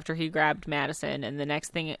guy after he grabbed Madison, and the next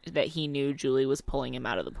thing that he knew, Julie was pulling him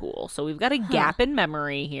out of the pool. So we've got a gap in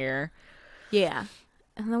memory here. Yeah.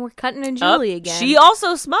 And then we're cutting to Julie again. She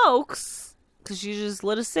also smokes because she just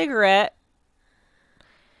lit a cigarette.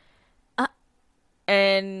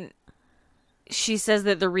 And she says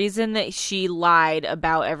that the reason that she lied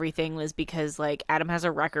about everything was because, like, Adam has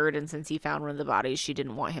a record, and since he found one of the bodies, she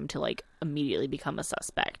didn't want him to, like, immediately become a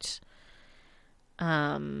suspect.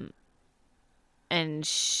 And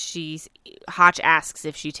Hotch asks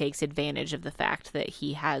if she takes advantage of the fact that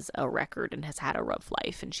he has a record and has had a rough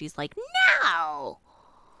life, and she's like, no!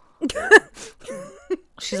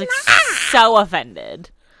 She's, like, so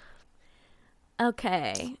offended.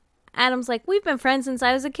 Okay. Adam's like, we've been friends since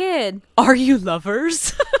I was a kid. Are you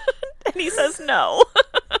lovers? And he says no.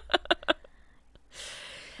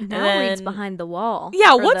 Now Reed's behind the wall.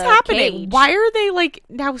 Yeah, or what's the happening? cage. Why are they, like,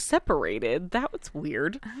 now separated? That's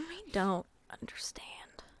weird. I don't understand.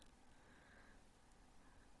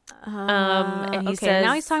 And he okay, says...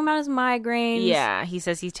 now he's talking about his migraines. Yeah, he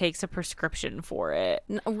says he takes a prescription for it.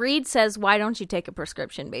 Reed says, why don't you take a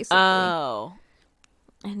prescription, basically. Oh.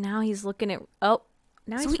 And now he's looking at... Oh,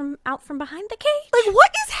 now he's out from behind the cage. Like, what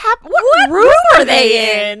is happening? What room are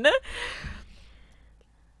they in?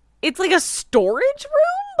 It's like a storage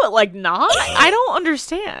room, but, like, not? I don't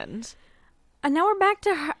understand. And now we're back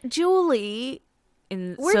to Julie.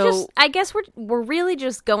 And I guess we're really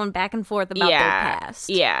just going back and forth about their past.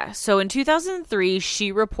 Yeah. So in 2003,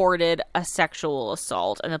 she reported a sexual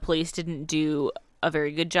assault, and the police didn't do a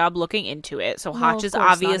very good job looking into it. So Hotch is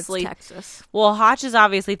obviously Texas. Well, Hotch is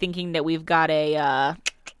obviously thinking that we've got a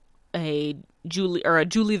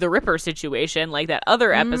Julie the Ripper situation, like that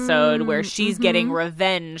other episode where she's getting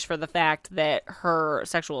revenge for the fact that her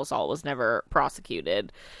sexual assault was never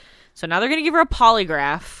prosecuted. So now they're going to give her a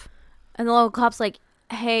polygraph. And the local cop's like,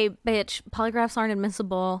 hey, bitch, polygraphs aren't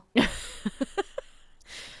admissible.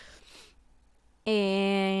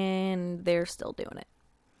 And they're still doing it.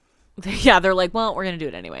 Yeah, they're like, well, we're going to do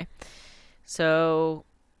it anyway. So...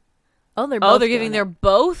 They're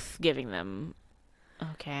both giving them...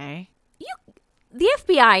 Okay. The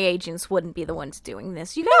FBI agents wouldn't be the ones doing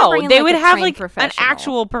this. You gotta bring in, they like, would a have, trained like, an professional.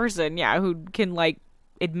 actual person, who can, like,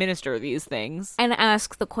 administer these things. And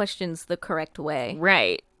ask the questions the correct way.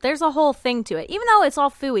 Right. There's a whole thing to it. Even though it's all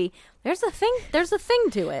phooey, there's a thing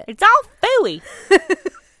to it. It's all phooey.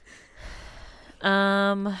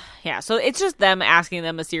 Yeah, so it's just them asking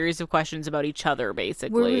them a series of questions about each other,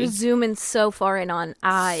 basically. We're zooming so far in on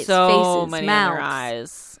eyes, so faces, many mouths. other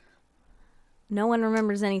eyes. No one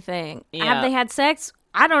remembers anything. Yeah. Have they had sex?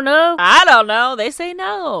 I don't know. I don't know. They say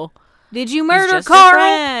no. Did you murder He's just Carl? a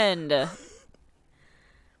friend.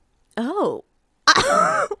 Oh.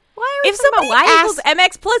 Why are we If talking about somebody y equals asked-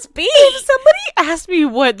 mx plus b? If somebody asked me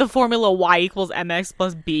what the formula y equals mx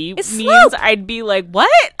plus b It's means, slope. I'd be like, what?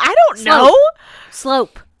 I don't Slope. know.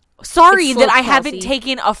 Slope. Sorry It's that slope, I haven't Kelsey.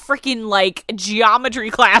 taken a freaking, like,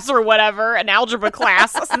 geometry class or whatever, an algebra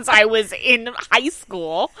class, since I was in high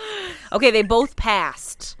school. Okay, they both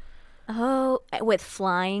passed. Oh, with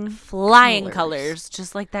flying Colors,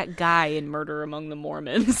 just like that guy in Murder Among the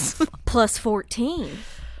Mormons. Plus 14.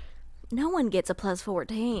 No one gets a plus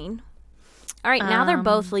 14. All right, now they're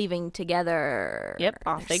both leaving together. Yep,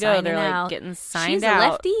 off they They're go. They're, signing like, out. getting signed She's out. a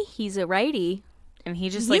lefty. He's a righty. And he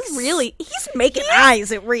just, He's making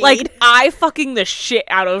eyes at Reed. like, I fucking the shit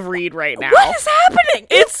out of Reed right now. What is happening?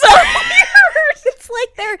 It's so weird. It's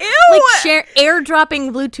like they're Ew.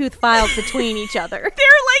 airdropping Bluetooth files between each other. They're,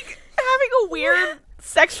 like, having a weird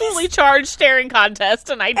sexually charged staring contest,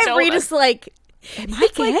 and I And don't Reed is like, am I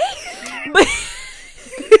gay? But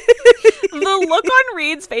the look on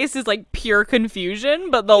Reed's face is like pure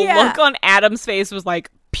confusion, but the look on Adam's face was like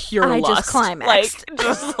pure I lust. just climaxed. Like,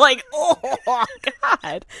 just like, oh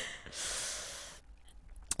god.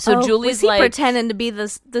 So Julie's was he like, pretending to be the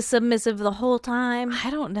submissive the whole time? I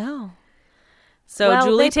don't know. So Well,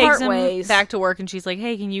 Julie they takes part him ways. back to work, and she's like,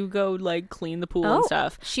 "Hey, can you go like clean the pool and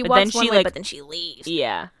stuff?" She but walks then one she way, like, but then she leaves.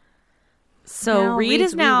 yeah. So Now Reed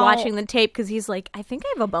Reed's is now watching the tape because he's like, I think I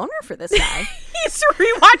have a boner for this guy. He's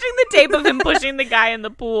rewatching the tape of him pushing the guy in the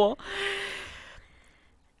pool.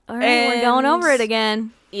 All right, we're going And- over it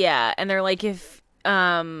again. Yeah, and they're like, if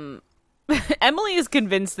Emily is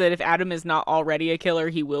convinced that if Adam is not already a killer,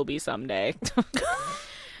 he will be someday.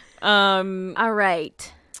 All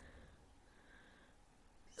right.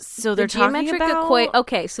 So The they're talking geometric about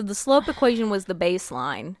Okay, so the slope equation was the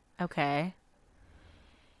baseline. okay,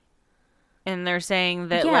 and they're saying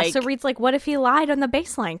that Yeah, like so Reed's like, what if he lied on the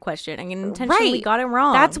baseline question and intentionally Right. got it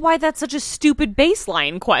wrong? that's why that's such a stupid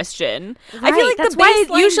baseline question. I Right, feel like that's the why it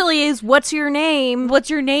baseline, usually is, what's your name? what's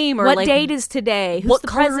your name or what like date is today? Who's what the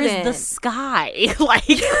color president? is the sky? Like,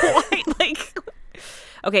 why, like.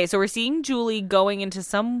 Okay, so we're seeing Julie going into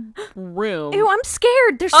some room. Ew, I'm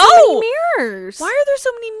scared. There's so Oh! many mirrors. Why are there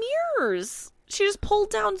so many mirrors? She just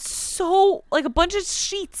pulled down like a bunch of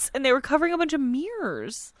sheets, and they were covering a bunch of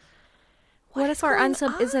mirrors. What if our going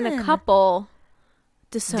unsub isn't a on? couple?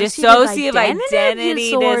 Dissociative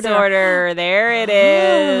identity disorder. There it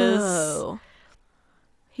is. Oh.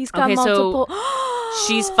 He's got Okay, multiple. so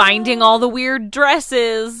she's finding all the weird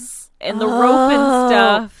dresses and the rope and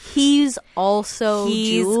stuff. He's also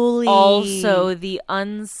He's Julie. also the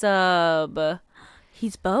unsub.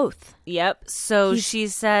 He's both. Yep. So she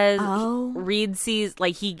says Oh. Reed sees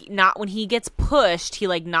like when he gets pushed, he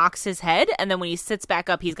like knocks his head, and then when he sits back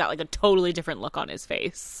up, he's got like a totally different look on his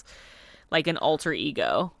face. Like an alter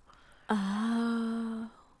ego. Oh.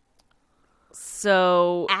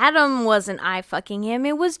 So Adam wasn't I fucking him.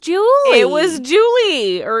 It was Julie. it was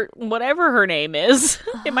Julie or whatever her name is.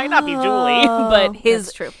 It might not be Julie, but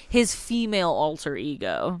That's true. his female alter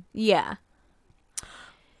ego. Yeah.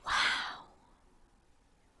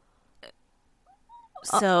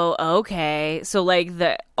 So okay, so like the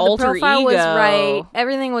The alter profile ego was right.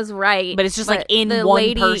 Everything was right. But it's just, like, in the one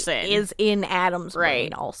lady person. is in Adam's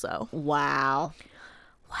brain Right. also. Wow.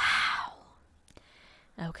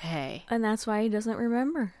 Okay. And that's why he doesn't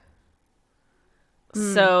remember.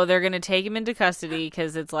 So they're going to take him into custody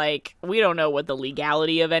because it's like, we don't know what the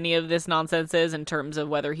legality of any of this nonsense is in terms of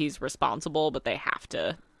whether he's responsible, but they have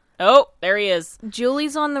to. Oh, there he is.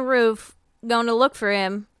 Julie's on the roof going to look for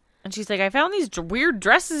him. And she's like, I found these weird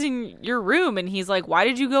dresses in your room. And he's like, why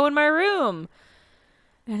did you go in my room?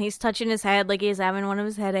 And he's touching his head like he's having one of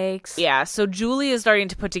his headaches. Yeah, so Julie is starting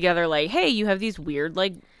to put together like, hey, you have these weird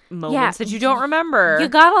like moments Yeah. that you don't remember. You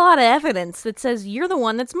got a lot of evidence that says you're the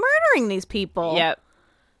one that's murdering these people. Yep.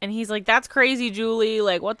 And he's like, that's crazy, Julie.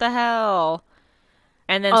 Like, what the hell?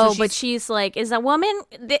 And then But she's like, is there a woman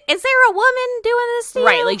doing this to you?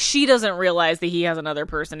 right, like she doesn't realize that he has another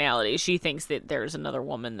personality. She thinks that there's another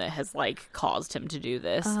woman that has like caused him to do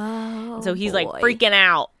this. Oh, So he's like boy. freaking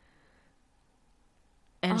out.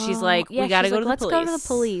 And she's like, Yeah, we got to she's go like, to the let's police. go to the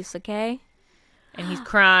police, okay? And he's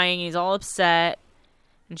crying. He's all upset.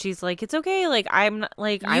 And she's like, it's okay. Like, I'm not,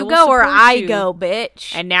 like, I You will go or support I you. go,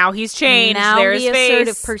 bitch. And now he's changed. Now There's the face.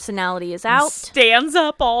 assertive personality is out. Stands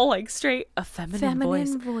up all like straight. A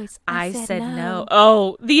feminine voice. I said no.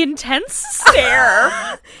 Oh, the intense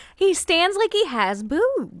stare. He stands like he has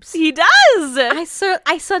boobs. He does.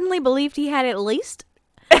 I suddenly believed he had at least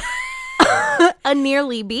a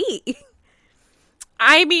nearly B.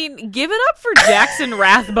 I mean, give it up for Jackson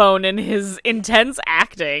Rathbone and his intense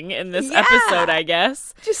acting in this episode, I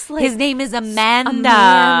guess. Just like his name is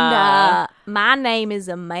Amanda. My name is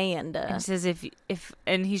Amanda. And says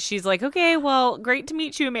she's like, okay, well, great to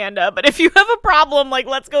meet you, Amanda. But if you have a problem, like,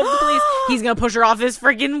 let's go to the police. He's gonna push her off this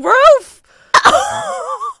freaking roof.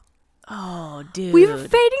 Oh, dude. We've been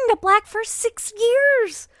fading to black for 6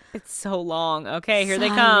 years. It's so long. Okay, here they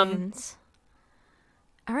come.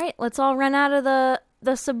 All right, let's all run out of the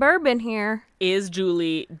Suburban here. Is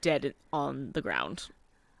Julie dead on the ground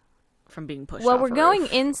from being pushed well, off we're a going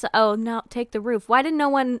roof? inside. Oh, no, take the roof. Why didn't no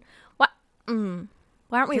one... Why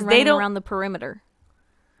aren't we running around the perimeter?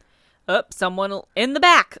 Oh, someone in the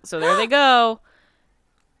back. So there they go.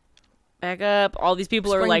 Back up. All these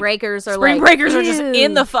people are like... Spring breakers are just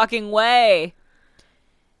in the fucking way.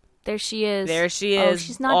 There she is. There she is. Oh,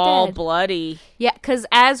 she's not all dead. bloody. Yeah, because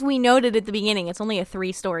as we noted at the beginning, it's only a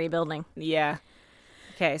 3-story building. Yeah.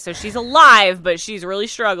 Okay, so she's alive, but she's really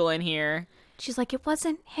struggling here. She's like, it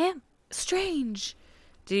wasn't him. Strange.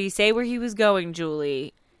 Did he say where he was going,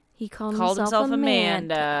 Julie? He called himself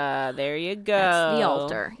Amanda. There you go. That's the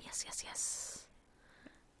altar. Yes.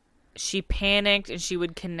 She panicked, and she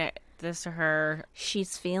would connect this to her.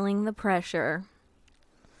 She's feeling the pressure.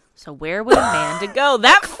 So where would Amanda go?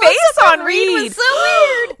 That face on Reed was so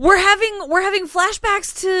weird. We're having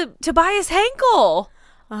flashbacks to Tobias Henkel.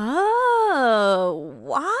 Oh,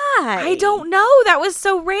 why? I don't know. That was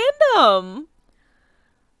so random.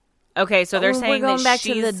 Okay, so they're saying we're going that back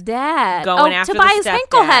she's to the dad. Going after Tobias the stepdad.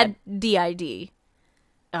 Henkel had DID.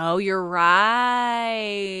 Oh, you're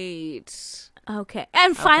right. Okay,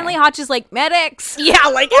 and finally, Hotch is like medics. Yeah,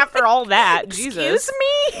 like after all that, Excuse Jesus.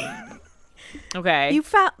 me. Okay, You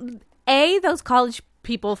found those college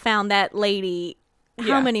people found that lady.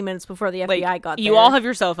 How many minutes before the FBI got there? You all have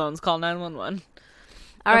your cell phones. Call 911.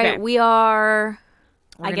 All right, we are.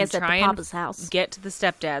 We're I guess at the try and Papa's house. Get to the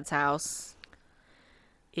stepdad's house.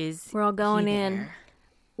 We're all going in.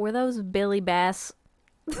 Were those Billy Bass?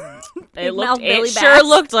 It sure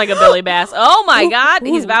looked like a Billy Bass. Oh my God,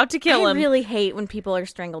 he's about to kill him. I really hate when people are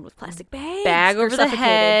strangled with plastic bags. Bag over the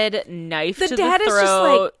head, knife to the throat. Is just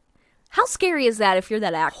like, how scary is that if you're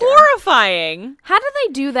that actor? Horrifying. How do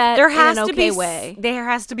they do that in an okay way? There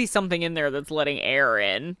has to be something in there that's letting air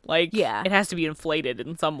in. Like, yeah. It has to be inflated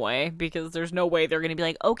in some way because there's no way they're going to be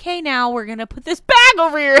like, okay, now we're going to put this bag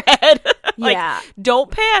over your head. Like, yeah.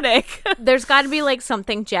 Don't panic. There's got to be like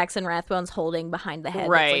something Jackson Rathbone's holding behind the head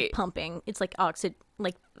right. that's like pumping. It's like oxygen,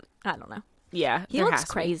 like, I don't know. Yeah. He looks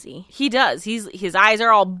crazy. He does. His eyes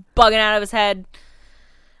are all bugging out of his head.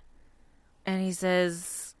 And he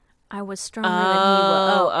says... I was stronger than he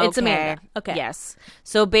was. Oh, okay. It's Amanda. Okay. Yes.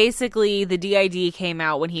 So basically, the DID came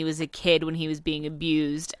out when he was a kid, when he was being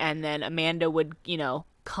abused, and then Amanda would,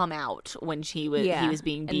 come out when he was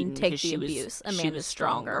being beaten because she was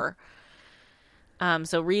stronger.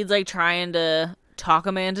 So Reed's like trying to talk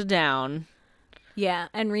Amanda down. Yeah,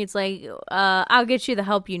 and Reed's like, "I'll get you the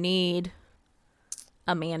help you need."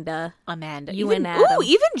 Amanda. You and Adam. Ooh,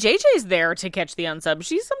 even JJ's there to catch the unsub.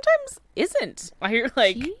 She sometimes isn't. I hear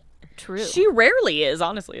True. She rarely is,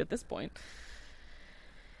 honestly, at this point.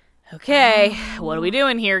 Okay, what are we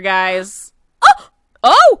doing here, guys?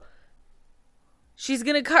 Oh! She's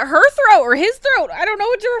gonna cut her throat or his throat. I don't know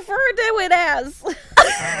what to refer to it as.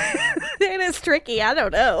 It is tricky. I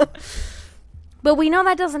don't know. But we know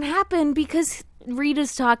that doesn't happen because Reed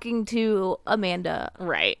is talking to Amanda.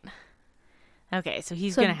 Right. Okay, so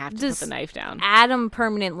he's gonna have to put the knife down. Adam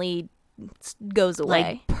permanently goes away.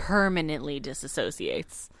 Like, permanently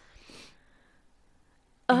disassociates.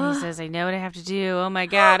 And he says, I know what I have to do. Oh my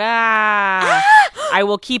God. I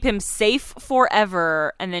will keep him safe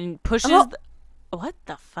forever. And then pushes... What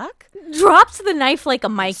the fuck? Drops the knife like a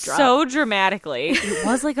mic drop. So dramatically. It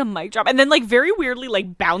was like a mic drop. And then very weirdly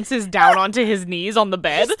bounces down onto his knees on the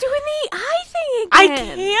bed. He's doing the eye thing I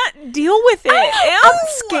again. can't deal with it. I'm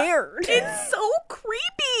scared. It's so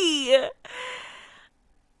creepy.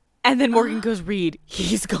 And then Morgan goes, Reed,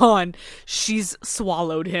 he's gone. She's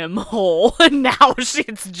swallowed him whole. And now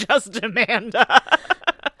it's just Amanda.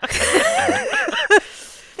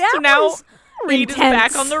 So now Reed is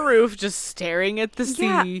back on the roof just staring at the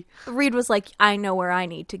sea. Reed was like, I know where I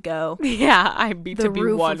need to go. Yeah, I need to be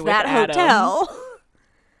roof one of with that Adam. hotel.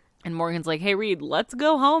 And Morgan's like, hey, Reed, let's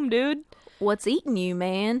go home, dude. What's eating you,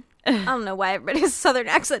 man? I don't know why everybody has a southern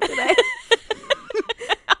accent today.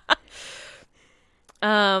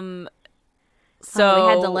 So we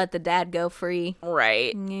had to let the dad go free.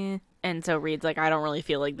 Right. Yeah. And so Reed's like, I don't really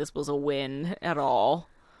feel like this was a win at all.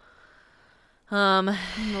 A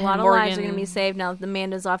lot of lives are going to be saved now that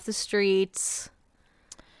Amanda's off the streets.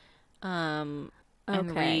 And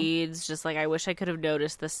Reed's just like, I wish I could have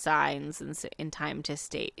noticed the signs in time to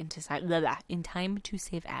save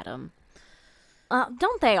Adam.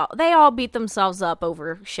 Don't they all? They all beat themselves up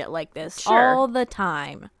over shit like this all the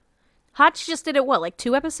time. Hotch just did it, what, like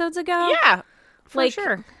 2 episodes ago? Yeah, for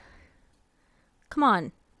sure. Come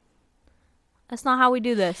on. That's not how we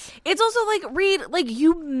do this. It's also like, Reed, like,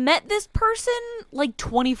 you met this person like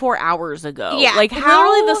 24 hours ago. Yeah, like,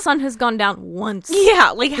 literally the sun has gone down once.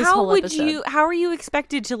 Yeah, like, how are you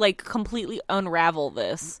expected to, like, completely unravel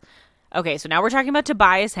this? Okay, so now we're talking about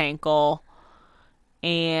Tobias Hankel,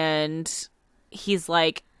 and he's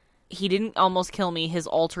like, he didn't almost kill me, his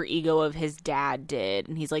alter ego of his dad did.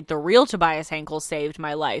 And he's like, the real Tobias Hankel saved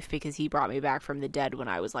my life because he brought me back from the dead when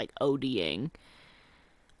I was, like, ODing.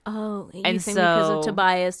 Oh, and think because of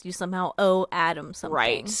Tobias, you somehow owe Adam something.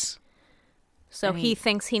 Right. So he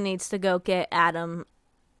thinks he needs to go get Adam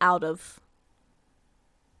out of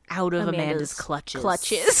Amanda's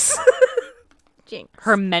clutches. Jinx.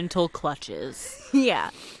 Her mental clutches. Yeah.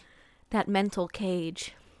 That mental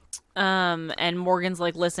cage. And Morgan's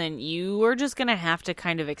like, listen, you are just gonna have to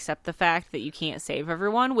kind of accept the fact that you can't save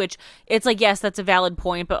everyone, which it's like, yes, that's a valid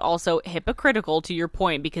point, but also hypocritical to your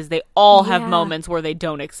point because they all have moments where they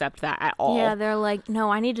don't accept that at all. Yeah, they're like,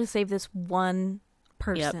 no, I need to save this one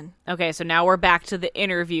person. Yep. Okay, so now we're back to the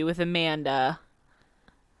interview with Amanda.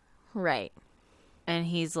 Right. And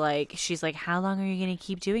she's like, how long are you gonna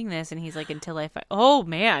keep doing this? And he's like, until I find... Oh,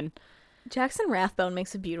 man. Jackson Rathbone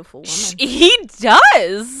makes a beautiful woman. He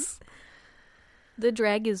does! The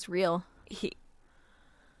drag is real.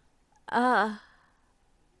 And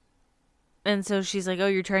so she's like, oh,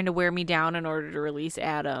 you're trying to wear me down in order to release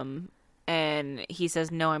Adam. And he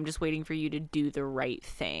says, no, I'm just waiting for you to do the right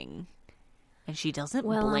thing. And she doesn't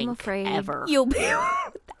blink I'm afraid ever. You'll be...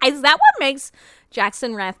 Is that what makes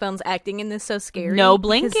Jackson Rathbone's acting in this so scary? No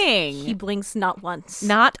blinking. Because he blinks not once.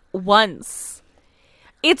 Not once.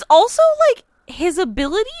 It's also like his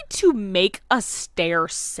ability to make a stare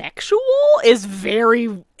sexual is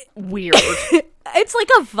very weird. It's like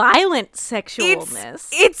a violent sexualness.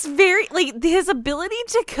 It's very, like, his ability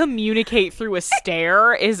to communicate through a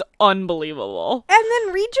stare is unbelievable. And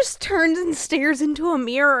then Reed just turns and stares into a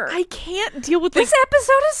mirror. I can't deal with this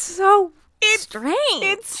episode is so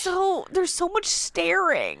strange. There's so much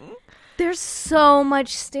staring. There's so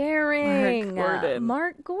much staring.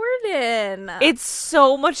 Mark Gordon. It's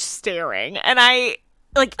so much staring. And I'm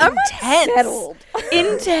unsettled.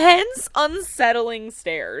 Intense, unsettling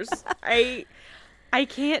stares. I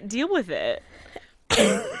can't deal with it.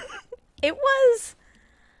 It was...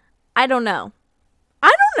 I don't know.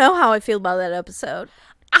 I don't know how I feel about that episode.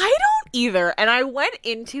 I don't either. And I went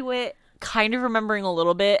into it kind of remembering a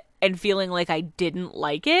little bit and feeling like I didn't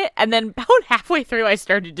like it. And then about halfway through, I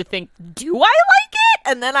started to think, do I like it?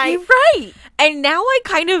 And then You're right. And now I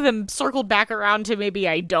kind of am circled back around to maybe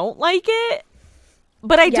I don't like it.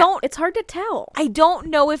 But I don't... It's hard to tell. I don't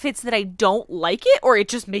know if it's that I don't like it or it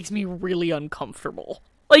just makes me really uncomfortable.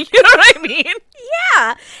 Like, you know what I mean?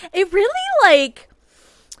 Yeah. It really, like...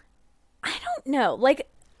 I don't know. Like...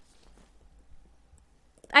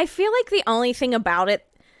 I feel like the only thing about it...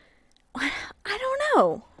 I don't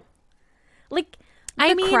know. Like,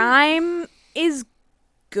 the crime is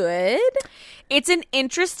good. It's an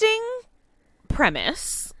interesting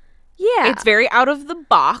premise. Yeah. It's very out of the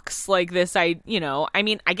box, like this, I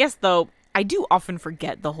guess, though, I do often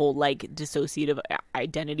forget the whole, like, dissociative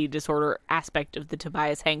identity disorder aspect of the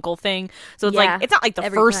Tobias Hankel thing. So it's like, it's not like the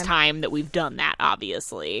first time that we've done that,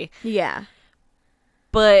 obviously. Yeah.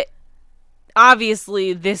 But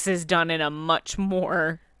obviously this is done in a much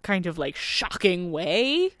more kind of, like, shocking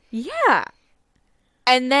way. Yeah.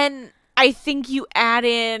 And then I think you add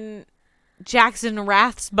in Jackson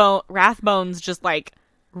Rathbone's just, like,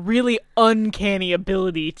 really uncanny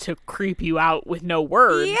ability to creep you out with no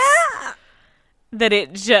words. Yeah. That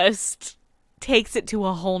it just takes it to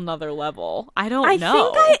a whole nother level. I don't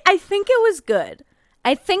know. I think it was good.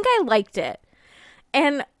 I think I liked it.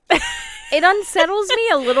 And it unsettles me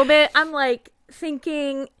a little bit. I'm like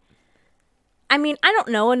thinking, I mean, I don't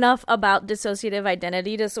know enough about dissociative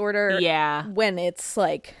identity disorder. Yeah. When it's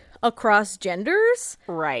like across genders.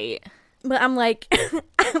 Right. But I'm like,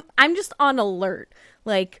 I'm just on alert.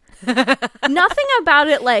 Like, nothing about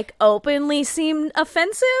it, like, openly seemed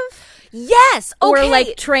offensive. Yes! Okay. Or,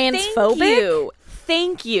 like, transphobic.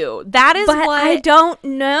 Thank you. That is but what... I don't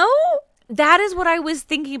know. That is what I was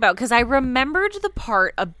thinking about, because I remembered the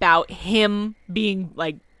part about him being,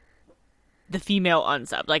 like, the female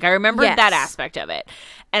unsub. Like, I remembered that aspect of it.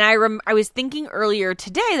 And I was thinking earlier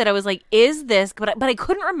today that I was like, is this... But I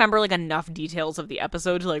couldn't remember, like, enough details of the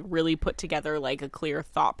episode to, like, really put together, like, a clear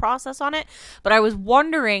thought process on it. But I was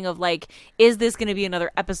wondering of, like, is this going to be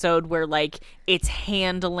another episode where, like, it's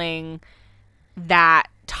handling that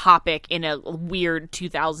topic in a weird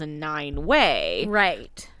 2009 way?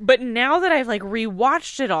 Right. But now that I've, like,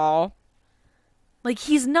 rewatched it all... Like,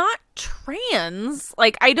 he's not trans.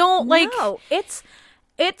 Like, I don't, like... No, it's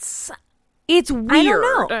weird. I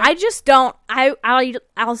don't know. I just don't...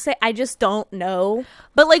 I'll say I just don't know.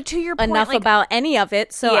 But, like, to your point... enough like, about any of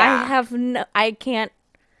it, so yeah. I have no... I can't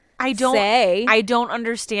I don't say. I don't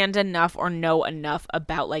understand enough or know enough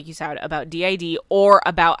about, like you said, about DID or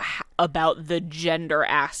about the gender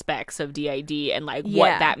aspects of DID and, like,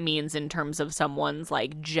 what that means in terms of someone's,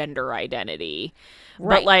 like, gender identity.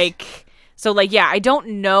 Right. But, like... So, like, yeah, I don't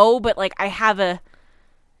know, but, like, I have a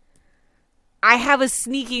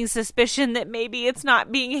sneaking suspicion that maybe it's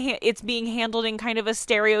not being it's being handled in kind of a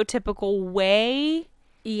stereotypical way.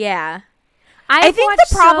 Yeah. I think the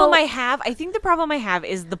problem I have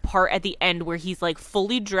is the part at the end where he's, like,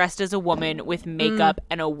 fully dressed as a woman with makeup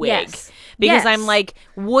and a wig. Yes. Because I'm like,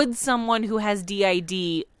 would someone who has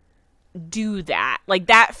DID do that? Like,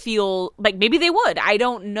 that feel like maybe they would. I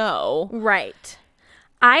don't know. Right.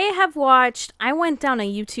 I went down a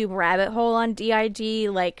YouTube rabbit hole on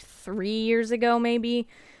DID like 3 years ago, maybe.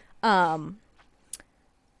 And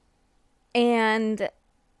it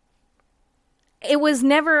was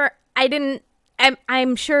never,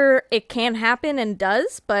 I'm sure it can happen and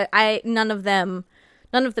does, but none of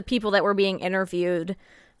the people that were being interviewed,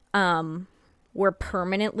 were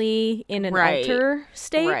permanently in an alter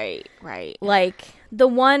state. Right. Like, the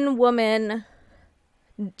one woman,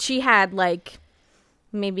 she had, like,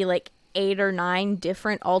 maybe, like, 8 or 9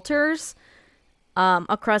 different alters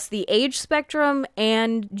across the age spectrum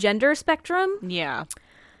and gender spectrum. Yeah.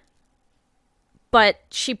 But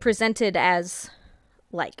she presented as,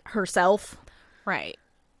 like, herself. Right.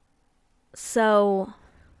 So,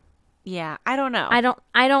 yeah, I don't know. I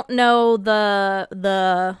don't know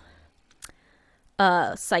the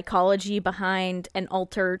psychology behind an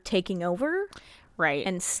alter taking over. Right.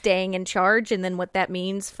 And staying in charge, and then what that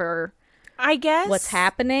means for, I guess, what's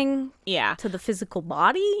happening to the physical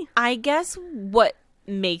body. I guess what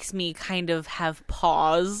makes me kind of have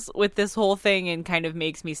pause with this whole thing and kind of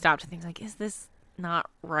makes me stop to think, like, is this not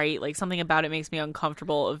right? Like, something about it makes me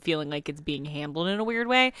uncomfortable of feeling like it's being handled in a weird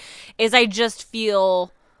way, is I just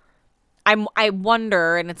feel... I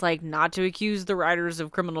wonder, and it's, like, not to accuse the writers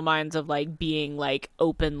of Criminal Minds of, like, being, like,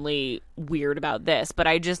 openly weird about this, but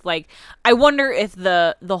I just, like, I wonder if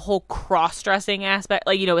the whole cross-dressing aspect,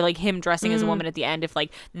 like, you know, like, him dressing as a woman at the end, if,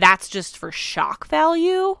 like, that's just for shock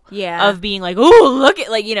value of being like, oh, look at,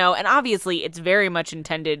 like, you know, and obviously it's very much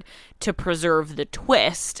intended to preserve the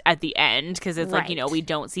twist at the end, because it's like, you know, we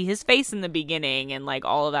don't see his face in the beginning and, like,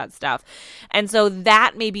 all of that stuff, and so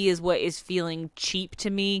that maybe is what is feeling cheap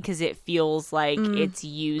to me, because it feels like it's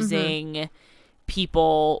using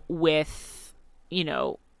people with, you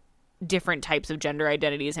know, different types of gender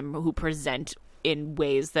identities and who present in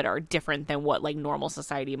ways that are different than what, like, normal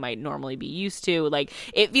society might normally be used to. Like,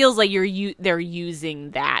 it feels like they're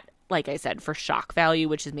using that, like I said, for shock value,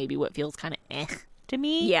 which is maybe what feels kind of to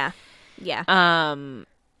me. Yeah.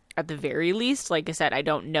 At the very least, like I said, I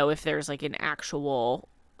don't know if there's, like, an actual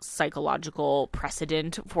psychological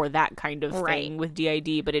precedent for that kind of thing with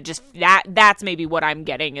DID, but it just that's maybe what I'm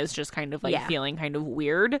getting, is just kind of, like, feeling kind of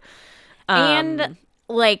weird. And,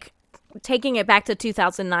 like, taking it back to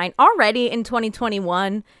 2009, already in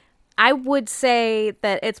 2021, I would say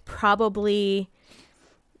that it's probably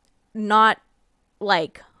not,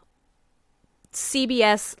 like,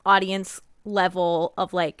 CBS audience level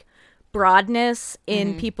of, like, broadness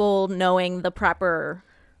in people knowing the proper,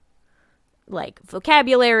 like,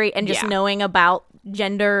 vocabulary and just knowing about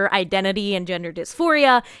gender identity and gender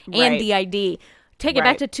dysphoria and DID. Take it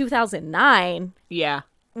back to 2009. Yeah.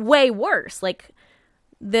 Way worse. Like,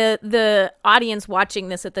 the audience watching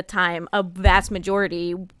this at the time, a vast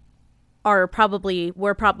majority were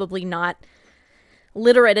probably not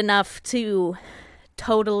literate enough to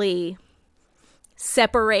totally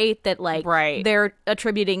separate that, like, they're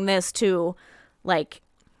attributing this to, like,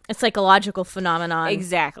 a psychological phenomenon.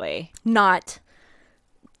 Exactly. Not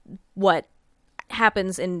what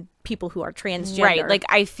happens in people who are transgender. Right. Like,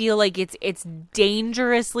 I feel like it's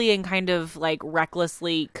dangerously and kind of, like,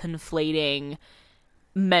 recklessly conflating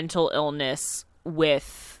mental illness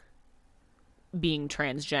with being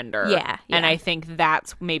transgender. Yeah. And I think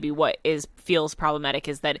that's maybe what feels problematic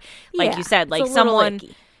is that, like you said, like, it's a little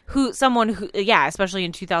someone who, especially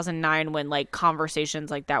in 2009 when, like,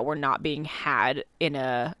 conversations like that were not being had in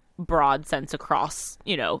a broad sense across,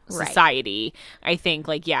 society. I think,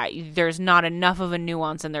 like, there's not enough of a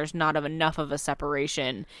nuance and there's not enough of a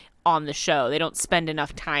separation on the show. They don't spend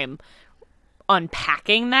enough time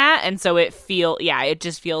unpacking that, and so it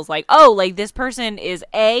just feels like, oh, like, this person is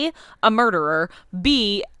a murderer,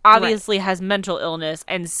 B obviously has mental illness,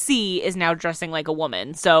 and C is now dressing like a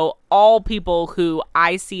woman. So all people who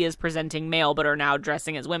I see as presenting male but are now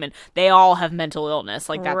dressing as women, they all have mental illness.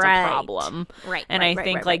 Like, that's a problem. Right. And I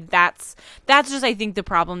think that's just, I think, the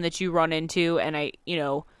problem that you run into, and I,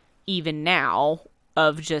 even now,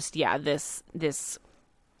 of just this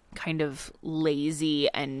kind of lazy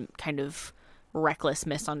and kind of reckless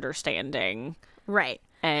misunderstanding. Right.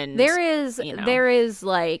 And there is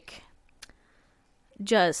like,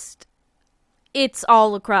 just, it's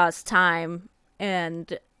all across time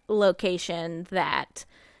and location that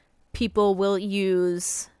people will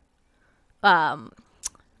use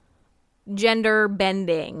gender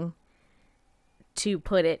bending, to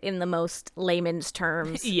put it in the most layman's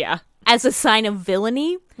terms, as a sign of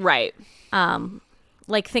villainy. Right.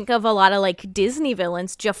 Like, think of a lot of, like, Disney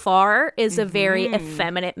villains. Jafar is a very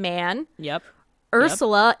effeminate man. Yep.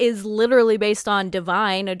 Ursula is literally based on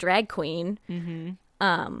Divine, a drag queen.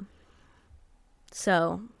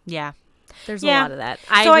 So yeah, there's a lot of that.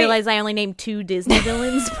 I realize I only named 2 Disney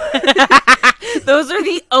villains. Those are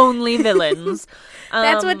the only villains.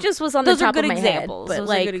 That's what just was on the top of my head. But those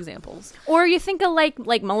are good examples. Or you think of,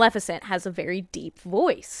 like Maleficent has a very deep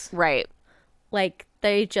voice. Right. Like,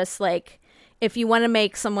 they just, like, if you want to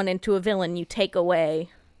make someone into a villain, you take away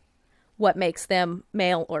what makes them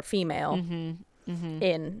male or female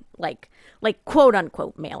in, like quote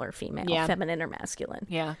unquote male or female, feminine or masculine.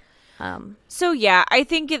 Yeah. So I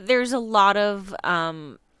think there's a lot of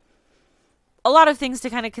things to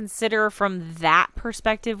kind of consider from that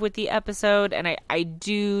perspective with the episode, and I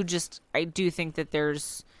do think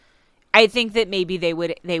that I think that maybe they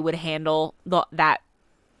would handle that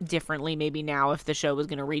differently. Maybe now, if the show was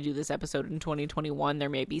going to redo this episode in 2021, there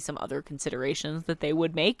may be some other considerations that they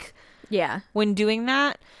would make when doing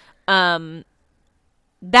that.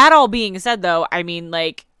 That all being said, though, I mean,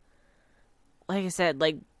 like I said,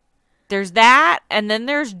 like, there's that, and then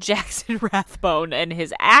there's Jackson Rathbone and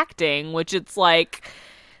his acting, which it's like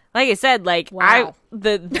I said, like, wow.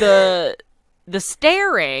 The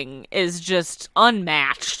staring is just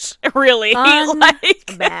unmatched, really.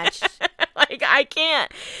 Unmatched. Like, I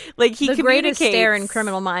can't. Like, he the greatest stare in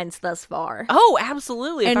Criminal Minds thus far. Oh,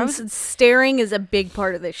 absolutely. And staring is a big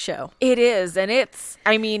part of this show. It is, and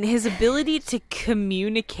his ability to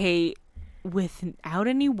communicate without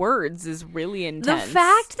any words is really intense. The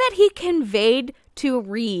fact that he conveyed to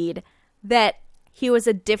Reed that he was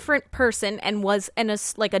a different person and was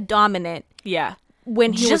a dominant. Yeah.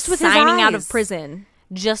 When he was signing out of prison.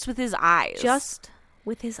 Just with his eyes.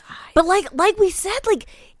 But like we said, like,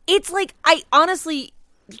 it's like, I honestly,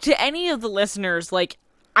 to any of the listeners, like,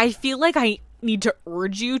 I feel like I need to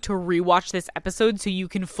urge you to rewatch this episode so you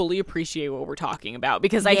can fully appreciate what we're talking about,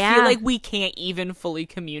 because I feel like we can't even fully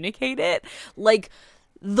communicate it. Like,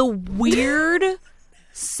 the weird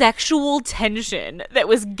sexual tension that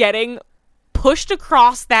was getting pushed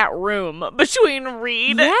across that room between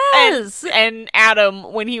Reed and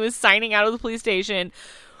Adam when he was signing out of the police station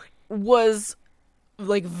was,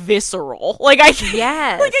 like, visceral. Like, I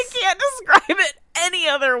can't describe it any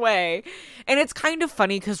other way. And it's kind of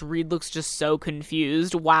funny because Reed looks just so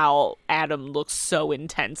confused while Adam looks so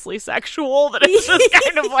intensely sexual that it's just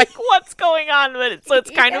kind of like, what's going on? But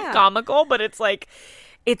it's kind of comical, but it's like,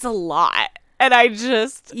 it's a lot. And I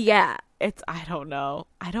just... Yeah. I don't know.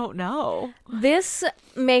 This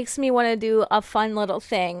makes me want to do a fun little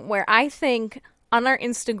thing where I think on our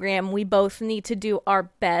Instagram we both need to do our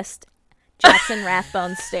best Jackson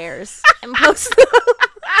Rathbone stares and post them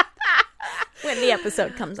when the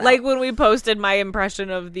episode comes out. Like when we posted my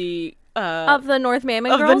impression of the North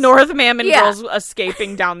Mammon girls? Of the North Mammon girls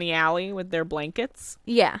escaping down the alley with their blankets.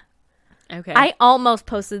 Yeah. Okay. I almost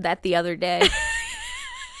posted that the other day.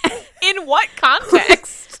 In what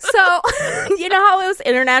context? So, you know how it was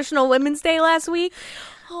International Women's Day last week?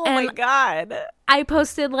 Oh my God. I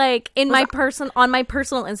posted, like, on my personal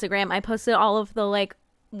Instagram, I posted all of the, like,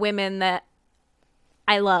 women that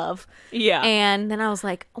I love. Yeah. And then I was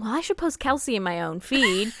like, well, I should post Kelsey in my own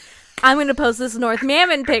feed. I'm going to post this North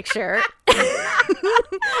Mammon picture.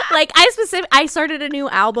 Like, I started a new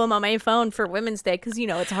album on my phone for Women's Day because,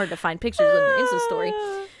 it's hard to find pictures of an Insta story.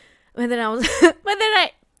 And then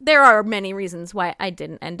there are many reasons why I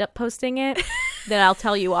didn't end up posting it that I'll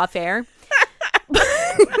tell you off air.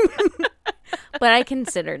 But I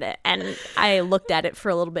considered it, and I looked at it for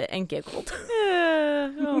a little bit and giggled.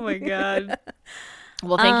 Oh my God.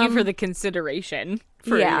 Well, thank you for the consideration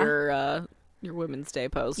for your Women's Day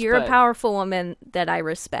post. You're a powerful woman that I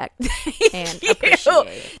respect and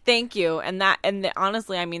appreciate. Thank you. And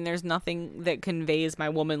honestly, I mean, there's nothing that conveys my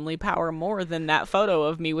womanly power more than that photo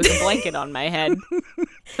of me with a blanket on my head.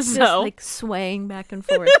 Just like swaying back and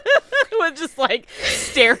forth. With just like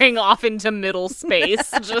staring off into middle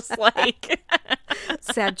space. Just like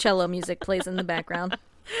sad cello music plays in the background.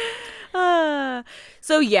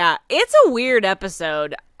 So yeah, it's a weird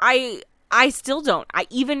episode. I still don't.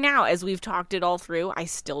 Even now, as we've talked it all through, I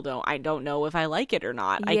don't know if I like it or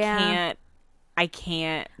not. Yeah. I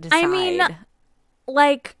can't decide. I mean,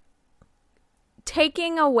 like,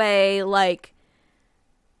 taking away, like,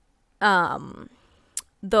 the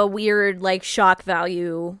weird, like, shock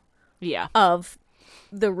value of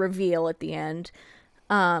the reveal at the end.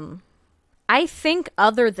 I think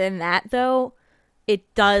other than that, though, it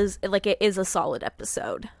is a solid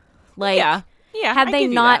episode. Like, yeah, had they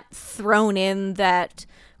not thrown in that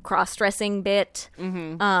cross-dressing bit,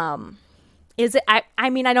 is it? I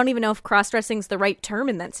mean, I don't even know if cross-dressing is the right term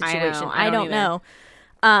in that situation. I don't know.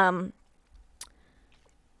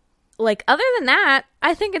 Like, other than that,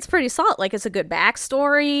 I think it's pretty solid. Like, it's a good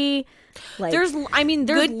backstory. Like, there's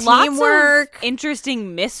good lots teamwork, of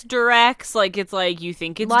interesting misdirects. Like, it's like you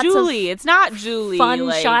think it's lots Julie, it's not Julie. Fun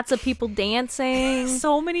like, shots of people dancing.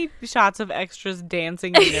 So many shots of extras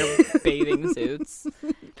dancing in their bathing suits.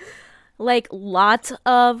 Like, lots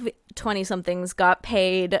of 20-somethings got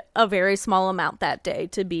paid a very small amount that day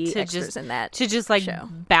to be extras in that to just like show.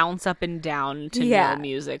 Bounce up and down to no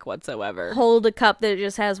music whatsoever. Hold a cup that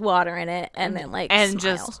just has water in it and then like smile.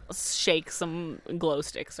 Just shake some glow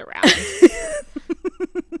sticks around.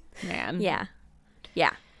 Man. Yeah.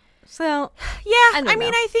 So yeah, I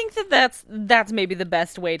mean, I think that's maybe the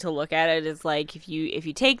best way to look at it is like if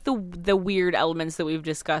you take the weird elements that we've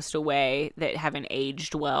discussed away that haven't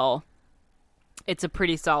aged well. It's a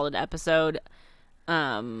pretty solid episode. It's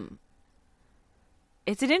an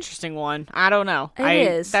interesting one. I don't know. It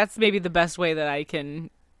is. That's maybe the best way that I can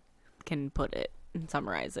put it and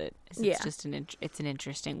summarize it. It's just it's an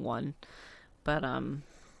interesting one. But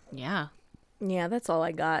yeah. Yeah, that's all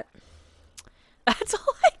I got. That's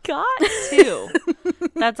all I got too.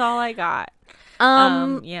 That's all I got.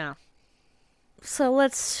 Yeah. So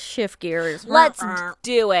let's shift gears. Let's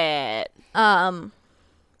do it.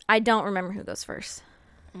 I don't remember who goes first.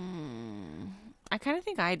 I kind of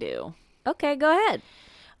think I do. Okay, go ahead.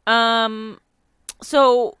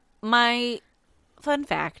 So my fun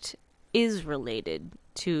fact is related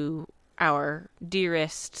to our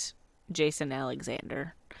dearest Jason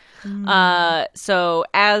Alexander. So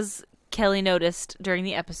as Kelly noticed during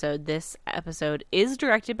the episode, this episode is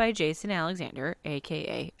directed by Jason Alexander,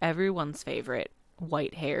 aka everyone's favorite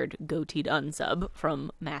white-haired, goateed unsub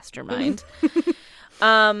from Mastermind.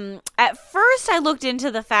 At first I looked into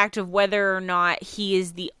the fact of whether or not he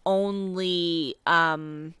is the only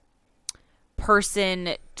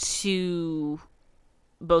person to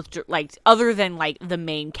both like other than like the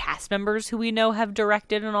main cast members who we know have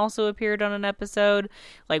directed and also appeared on an episode.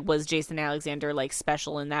 Like, was Jason Alexander like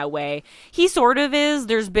special in that way? He sort of is.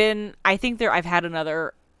 I've had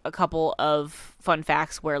a couple of fun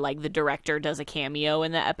facts where like the director does a cameo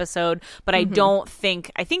in the episode, but I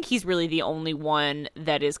think he's really the only one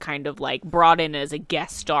that is kind of like brought in as a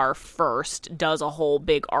guest star first, does a whole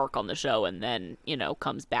big arc on the show, and then,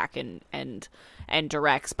 comes back and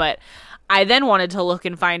directs. But I then wanted to look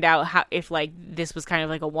and find out if like this was kind of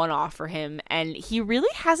like a one-off for him, and he really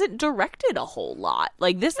hasn't directed a whole lot.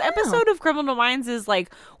 Like, this episode of Criminal Minds is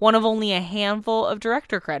like one of only a handful of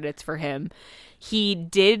director credits for him. He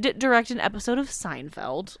did direct an episode of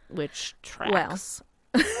Seinfeld, which tracks.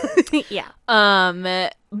 Well. Yeah.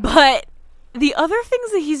 But the other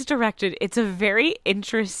things that he's directed, it's a very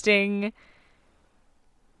interesting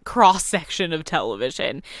cross-section of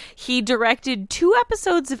television. He directed 2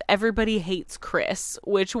 episodes of Everybody Hates Chris,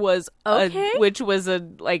 which was I think it was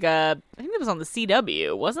on the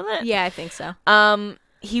CW, wasn't it? Yeah, I think so.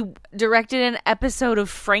 He directed an episode of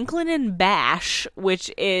Franklin and Bash,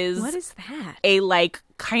 which is... What is that? A, like,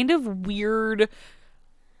 kind of weird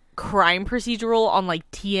crime procedural on,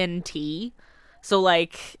 like, TNT. So,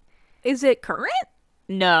 like... Is it current?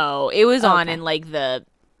 No, it was on in, like, I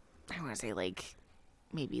want to say, like,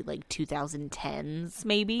 maybe like 2010s,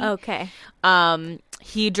 maybe. Okay.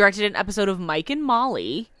 He directed an episode of Mike and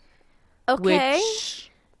Molly. Okay.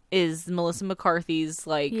 Which is Melissa McCarthy's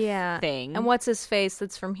thing. And what's his face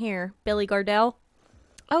that's from here? Billy Gardell?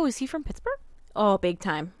 Oh, is he from Pittsburgh? Oh, big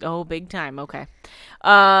time. Oh, big time. Okay.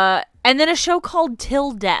 And then a show called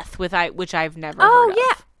Till Death, which I've never heard of.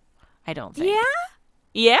 Yeah. I don't think. Yeah?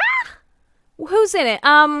 Yeah? Who's in it?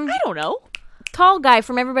 I don't know. Tall guy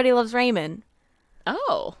from Everybody Loves Raymond.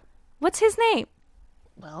 Oh. What's his name?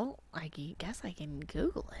 Well, I guess I can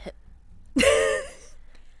Google it.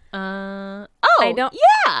 I don't.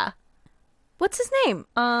 Yeah. What's his name?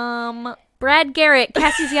 Brad Garrett.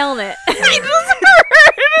 Cassie's yelling it. I just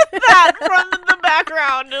heard that from the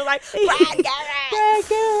background. They're like, Brad Garrett. Brad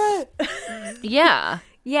Garrett. Yeah.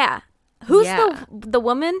 Yeah. Who's the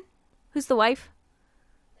woman? Who's the wife?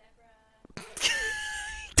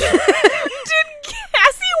 Did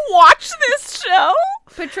Cassie watch this show?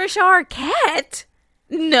 Patricia Arquette.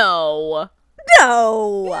 No.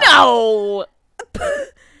 No.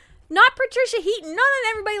 Not Patricia Heaton. Not on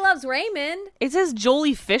Everybody Loves Raymond. It says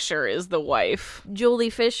Jolie Fisher is the wife. Julie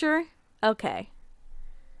Fisher? Okay.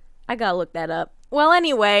 I gotta look that up. Well,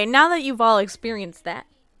 anyway, now that you've all experienced that.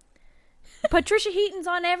 Patricia Heaton's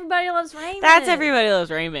on Everybody Loves Raymond. That's Everybody Loves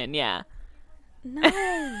Raymond, yeah. No.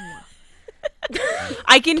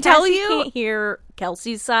 I can tell you. Can't hear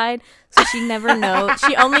Kelsey's side, so she never knows.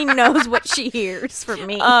 She only knows what she hears from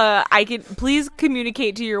me. I can please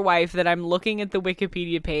communicate to your wife that I'm looking at the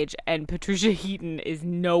Wikipedia page and Patricia Heaton is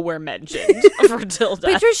nowhere mentioned for Till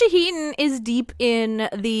Death. Patricia Heaton is deep in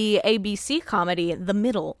the ABC comedy The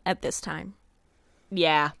Middle at this time.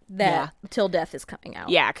 Yeah. Till Death is coming out.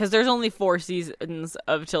 Yeah, because there's only 4 seasons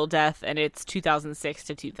of Till Death, and it's 2006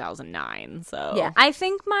 to 2009, so... Yeah, I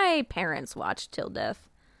think my parents watched Till Death.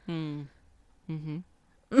 Mm-hmm.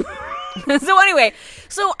 So anyway,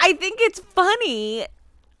 so I think it's funny,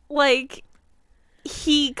 like,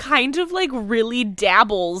 he kind of, like, really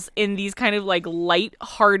dabbles in these kind of, like,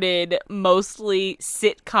 light-hearted, mostly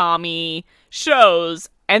sitcom-y shows,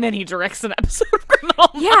 and then he directs an episode of Criminal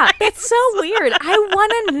Minds. Yeah, that's so weird. I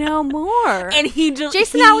want to know more. And he just...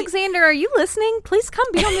 Jason Alexander, are you listening? Please come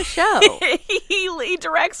be on the show. he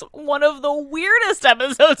directs one of the weirdest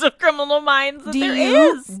episodes of Criminal Minds that there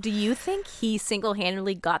is. Do you think he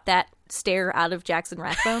single-handedly got that stare out of Jackson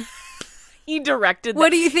Rathbone? He directed that.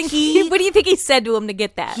 What do you think he said to him to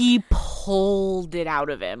get that? He pulled it out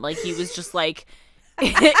of him. Like, he was just like...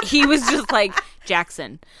 he was just like,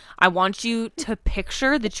 Jackson, I want you to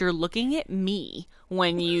picture that you're looking at me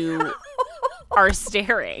when you are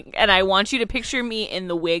staring. And I want you to picture me in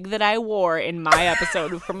the wig that I wore in my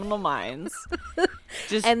episode of Criminal Minds.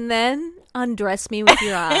 And then undress me with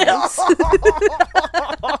your eyes.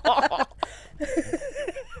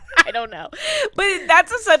 I don't know. But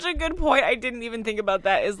that's such a good point. I didn't even think about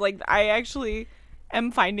that. Is like, I actually... am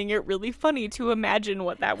finding it really funny to imagine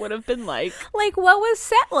what that would have been like. Like, what was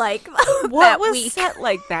set like set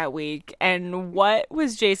like that week? And what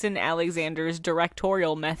was Jason Alexander's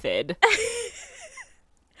directorial method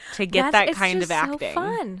to get that kind of acting? So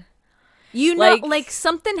fun. You know, like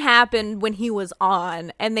something happened when he was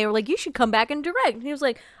on, and they were like, "You should come back and direct." And he was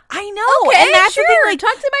like, "I know." Okay, and that's sure. the thing. Like,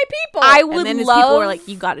 talk to my people. And then his people were like,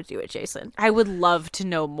 "You got to do it, Jason." I would love to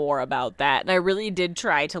know more about that. And I really did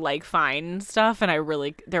try to like find stuff,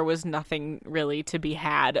 and there was nothing really to be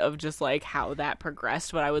had of just like how that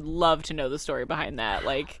progressed. But I would love to know the story behind that,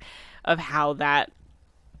 like of how that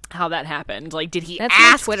happened. Like, did he That's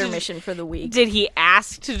ask my Twitter mission for the week. Did he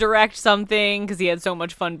ask to direct something because he had so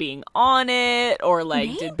much fun being on it? Or, like,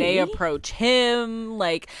 Maybe. Did they approach him?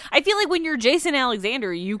 Like, I feel like when you're Jason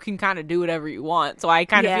Alexander, you can kind of do whatever you want. So I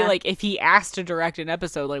kind of feel like if he asked to direct an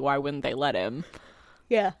episode, like, why wouldn't they let him?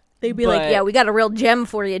 Yeah. They'd be like, yeah, we got a real gem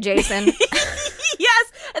for you, Jason.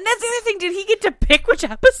 Yes. And that's the other thing. Did he get to pick which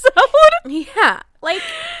episode? Yeah. Like,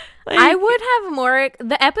 I would have more.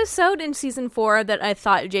 The episode in season 4 that I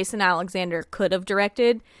thought Jason Alexander could have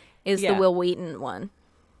directed is the Will Wheaton one.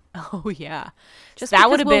 Oh yeah, just that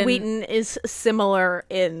would have been. Will Wheaton is similar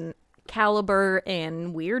in caliber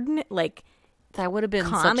and weirdness. Like, that would have been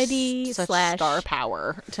comedy such star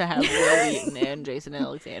power to have Will Wheaton and Jason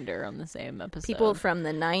Alexander on the same episode. People from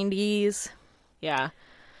the 90s. Yeah.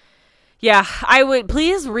 I would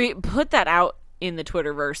please put that out in the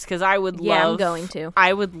Twitterverse, because I would love... Yeah, I'm going to.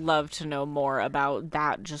 I would love to know more about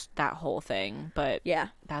that, just that whole thing. But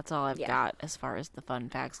that's all I've got as far as the fun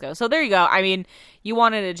facts go. So there you go. I mean, you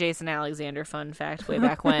wanted a Jason Alexander fun fact way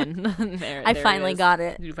back when. I finally got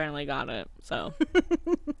it. You finally got it. So.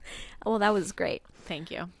 Well, that was great. Thank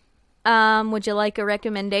you. Would you like a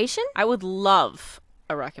recommendation? I would love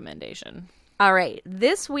a recommendation. All right.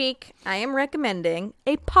 This week, I am recommending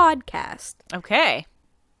a podcast. Okay.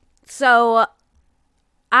 So,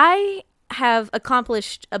 I have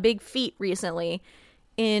accomplished a big feat recently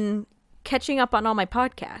in catching up on all my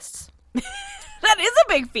podcasts. That is a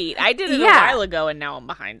big feat. I did it a while ago, and now I'm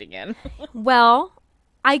behind again. Well,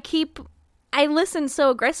 I listen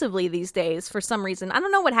so aggressively these days for some reason. I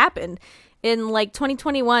don't know what happened. In,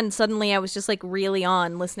 2021, suddenly I was just, really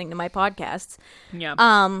on listening to my podcasts. Yeah.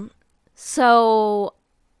 So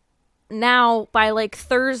now by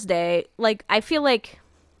Thursday, I feel like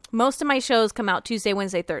most of my shows come out Tuesday,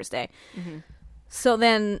 Wednesday, Thursday. Mm-hmm. So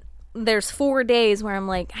then there's 4 days where I'm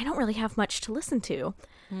I don't really have much to listen to.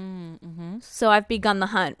 Mm-hmm. So I've begun the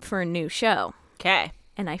hunt for a new show. Okay.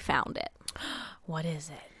 And I found it. What is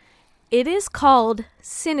it? It is called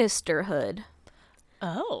Sinisterhood.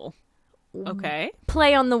 Oh. Okay.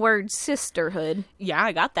 Play on the word sisterhood. Yeah,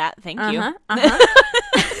 I got that. Thank you.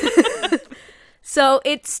 So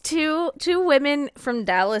it's two women from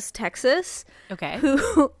Dallas, Texas. Okay.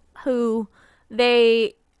 Who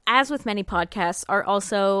they, as with many podcasts, are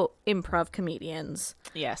also improv comedians.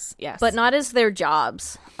 Yes. But not as their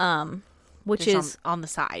jobs, which just is on the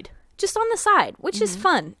side. Just on the side, which is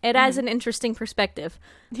fun. It adds an interesting perspective.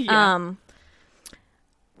 Yeah.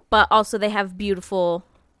 But also they have beautiful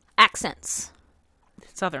accents.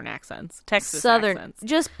 Southern accents. Texas Southern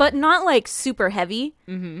accents. But not super heavy.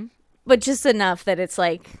 Mm-hmm. But just enough that it's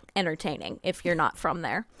entertaining if you're not from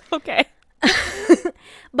there. Okay.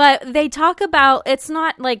 But they talk about, it's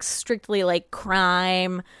not strictly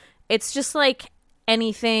crime. It's just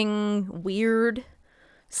anything weird,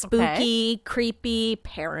 spooky, creepy,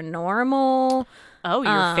 paranormal. Oh,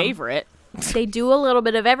 your favorite. They do a little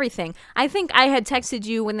bit of everything. I think I had texted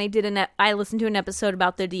you when they did I listened to an episode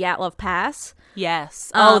about the Dyatlov Pass.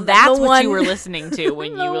 Yes. That's what you were listening to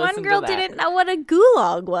when you listened to that. The one girl didn't know what a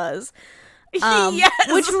gulag was. Yes.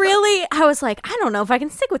 Which really, I was I don't know if I can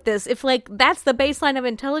stick with this. If that's the baseline of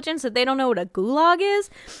intelligence, that they don't know what a gulag is.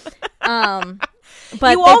 But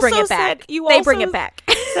they bring it back. They bring it back.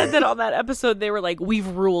 Said that on that episode, they were we've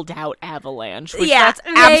ruled out avalanche. Which that's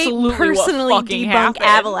absolutely personally what fucking debunk happened.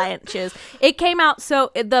 avalanches. It came out,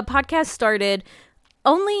 so the podcast started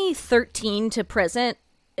only 13 to present.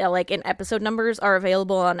 In episode numbers are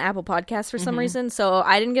available on Apple Podcasts for some reason. So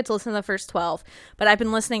I didn't get to listen to the first 12, but I've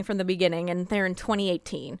been listening from the beginning, and they're in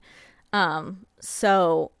 2018.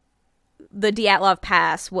 So the Dyatlov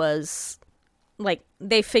Pass was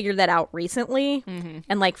they figured that out recently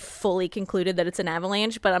and fully concluded that it's an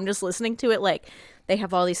avalanche, but I'm just listening to it they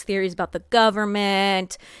have all these theories about the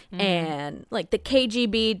government and the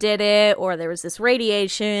KGB did it, or there was this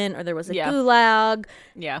radiation, or there was a gulag.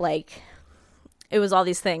 Yeah. It was all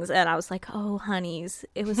these things, and I was oh, honeys,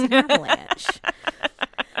 it was an avalanche.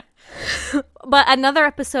 But another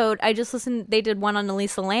episode, I just listened, they did one on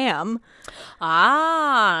Elisa Lam.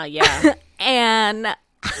 Ah, yeah. And,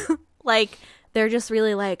 they're just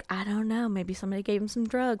really I don't know, maybe somebody gave him some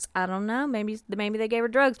drugs. I don't know, maybe they gave her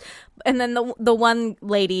drugs. And then the one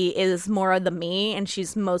lady is more of the me, and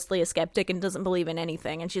she's mostly a skeptic and doesn't believe in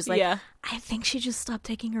anything. And she's I think she just stopped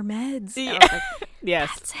taking her meds. Yeah. And I was yes.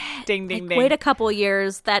 That's it. Ding, ding, ding. Wait a couple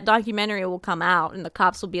years, that documentary will come out, and the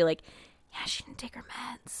cops will be yeah, she didn't take her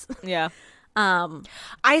meds. Yeah.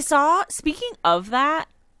 I saw, speaking of that,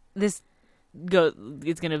 it's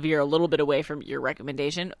going to veer a little bit away from your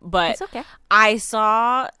recommendation, but it's okay. I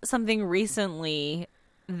saw something recently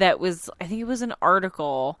that was, I think it was an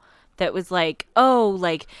article that was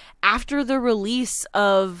after the release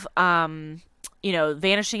of,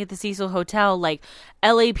 Vanishing at the Cecil Hotel,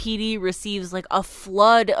 LAPD receives a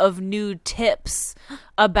flood of new tips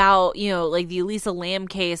about, the Elisa Lam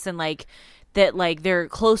case, and that they're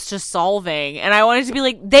close to solving, and I wanted to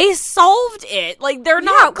be they solved it. They're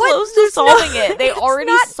not close to solving it. They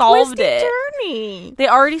already solved it. Journey. They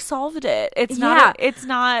already solved it. It's not. It's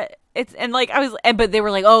not. It's and I was, but they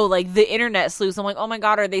were the internet sleuths. I'm oh my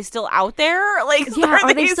god, are they still out there?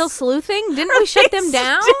 Are they still sleuthing? Didn't we shut them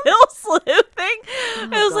down? Still sleuthing. Oh,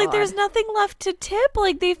 I was God. there's nothing left to tip.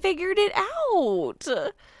 They figured it out.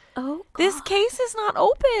 Oh, God. This case is not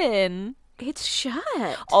open. It's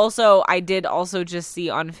shut. Also, I did also just see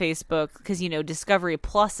on Facebook, because, Discovery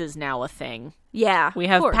Plus is now a thing. Yeah, we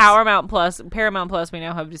have Paramount Plus. We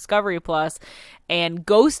now have Discovery Plus, and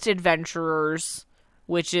Ghost Adventurers,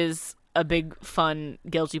 which is a big, fun,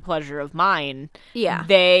 guilty pleasure of mine. Yeah.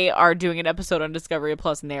 They are doing an episode on Discovery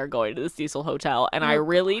Plus, and they are going to the Cecil Hotel. And I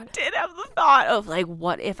really did have the thought of,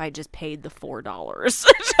 what if I just paid the $4 so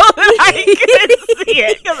that I could see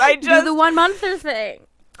it? Because I just... do the 1 month thing.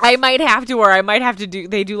 I might have to, or I might have to do,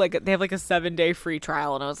 they have a 7-day free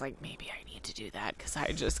trial, and I was maybe I need need to do that because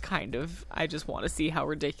I just want to see how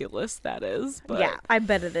ridiculous that is. But Yeah, I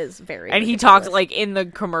bet it is very. And ridiculous. he talks like in the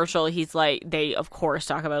commercial, he's like, they of course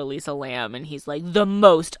talk about Elisa Lam, and he's like the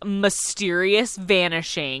most mysterious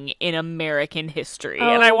vanishing in American history.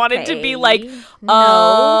 Okay. And I wanted to be like,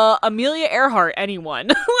 Amelia Earhart, anyone.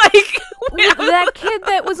 Like that kid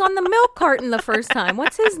that was on the milk carton the first time.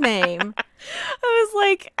 What's his name? I was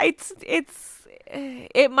like,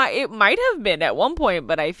 it might have been at one point,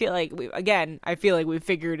 but I feel like we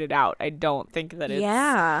figured it out. I don't think that it's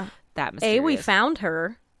that mysterious. We found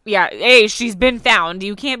her. Yeah, A, she's been found.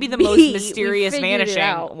 You can't be the most mysterious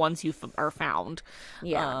vanishing once you are found.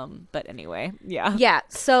 Yeah. But anyway, yeah. Yeah,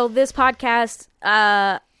 so this podcast,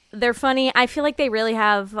 they're funny. I feel like they really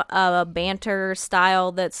have a banter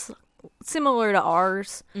style that's similar to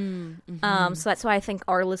ours. Mm-hmm. So that's why I think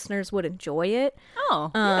our listeners would enjoy it.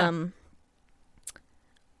 Oh, yeah.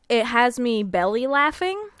 It has me belly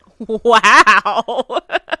laughing. Wow.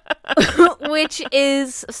 Which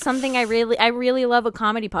is something I really love a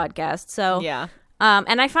comedy podcast. So yeah.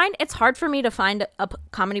 And I find it's hard for me to find a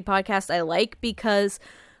comedy podcast I like, because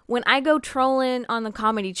when I go trolling on the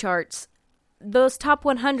comedy charts, those top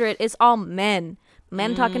 100 is all men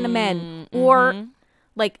talking to men, or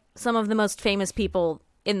like some of the most famous people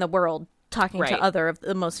in the world talking to other of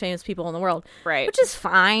the most famous people in the world, right? Which is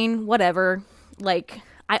fine, whatever. Like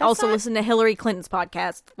I also listen to Hillary Clinton's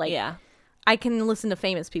podcast. Like, yeah, I can listen to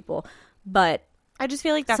famous people, but I just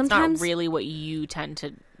feel like that's not really what you tend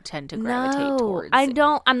to gravitate towards.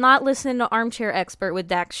 I'm not listening to Armchair Expert with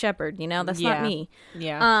Dax Shepard. You know, that's not me.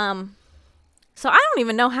 Yeah. So I don't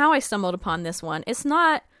even know how I stumbled upon this one. It's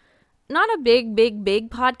not a big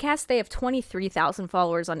podcast. They have 23,000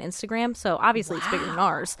 followers on Instagram, so obviously it's bigger than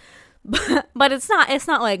ours. But it's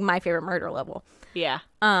not like My Favorite Murder level. Yeah.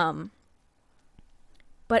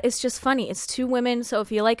 But it's just funny. It's two women, so if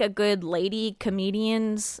you like a good lady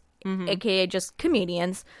comedians, aka just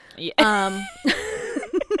comedians,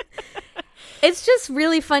 it's just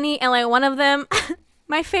really funny. And like one of them,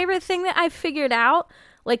 my favorite thing that I figured out,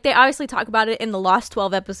 like they obviously talk about it in the Lost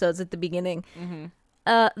 12 episodes at the beginning.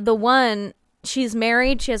 The one, she's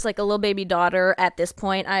married, she has like a little baby daughter at this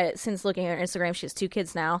point. Since looking at her Instagram, she has 2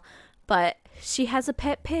 kids now, but she has a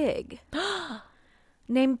pet pig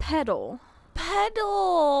named Pedal.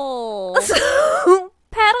 So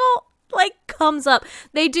Pedal like comes up.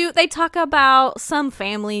 They talk about some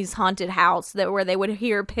family's haunted house where they would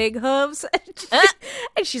hear pig hooves,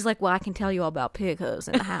 and she's like, well, I can tell you all about pig hooves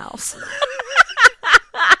in the house.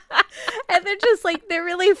 And they're just like, they're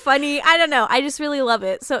really funny. I don't know, I just really love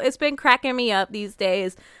it. So it's been cracking me up these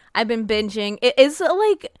days. I've been binging. It is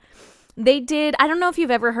like they did, I don't know if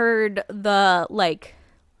you've ever heard the like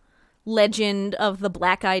legend of the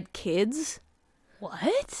black-eyed kids.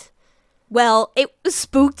 What? Well, it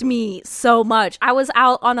spooked me so much. I was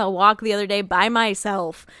out on a walk the other day by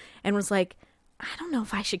myself and was like, I don't know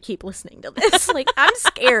if I should keep listening to this. Like, I'm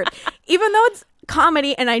scared. Even though it's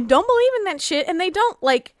comedy and I don't believe in that shit, and they don't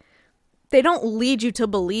lead you to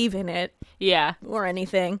believe in it. Yeah. Or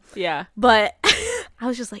anything. Yeah. But I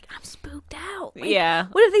was just like, I'm spooked out. Like, yeah.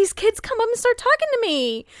 What if these kids come up and start talking to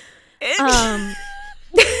me?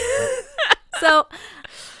 So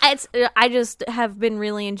I just have been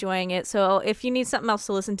really enjoying it. So if you need something else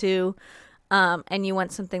to listen to, and you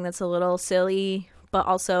want something that's a little silly, but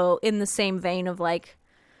also in the same vein of like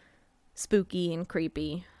spooky and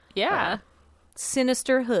creepy. Yeah.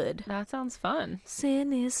 Sinisterhood. That sounds fun.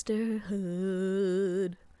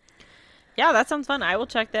 Sinisterhood. Yeah, that sounds fun. I will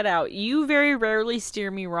check that out. You very rarely steer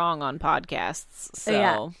me wrong on podcasts, so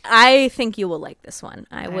yeah, I think you will like this one.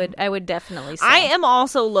 I would definitely say. I am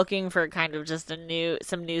also looking for kind of just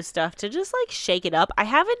some new stuff to just like shake it up. I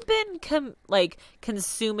haven't been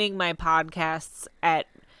consuming my podcasts at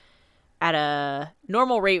a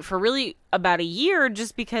normal rate for really about a year,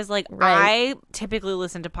 just because like I typically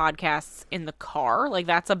listen to podcasts in the car. Like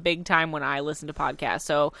that's a big time when I listen to podcasts.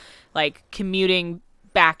 So like commuting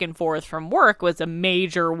back and forth from work was a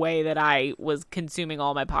major way that I was consuming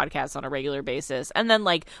all my podcasts on a regular basis. And then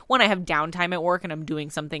like when I have downtime at work and I'm doing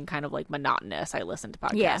something kind of like monotonous, I listen to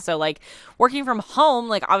podcasts. Yeah. So like working from home,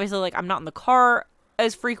 like obviously like I'm not in the car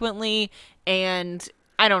as frequently, and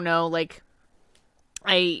I don't know, like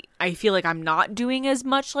I feel like I'm not doing as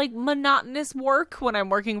much like monotonous work when I'm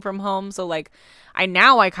working from home. So like I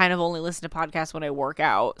kind of only listen to podcasts when I work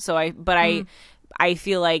out. So I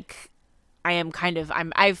feel like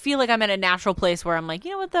I feel like I'm in a natural place where I'm like, you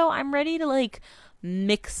know what though, I'm ready to like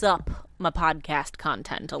mix up my podcast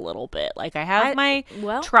content a little bit. Like I have my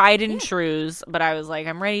tried and trues, but I was like,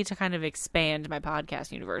 I'm ready to kind of expand my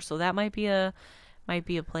podcast universe. So that might be a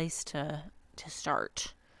place to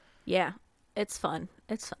start. Yeah. It's fun.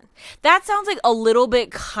 It's fun. That sounds like a little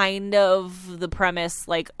bit kind of the premise,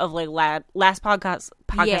 like, of, like, last podcast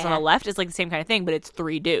on the left is, like, the same kind of thing, but it's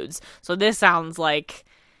 3 dudes. So this sounds like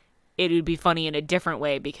it would be funny in a different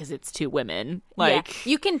way because it's 2 women. Like,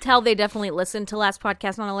 you can tell they definitely listen to last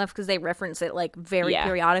podcast on the left because they reference it, like, very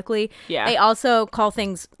periodically. Yeah. They also call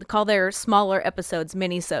their smaller episodes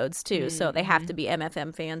mini-sodes, too, so they have to be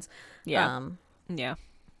MFM fans. Yeah. Yeah.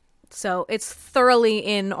 So it's thoroughly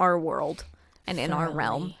in our world. And in our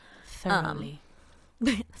realm. Thoroughly.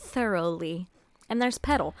 And there's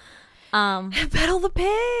Petal. Petal the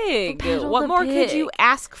pig. Petal what the more pig. could you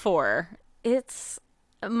ask for? It's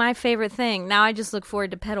my favorite thing. Now I just look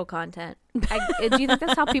forward to Petal content. Do you think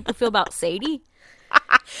that's how people feel about Sadie?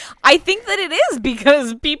 I think that it is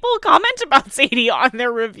because people comment about Sadie on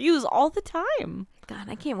their reviews all the time. God,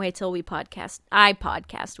 I can't wait till we podcast. I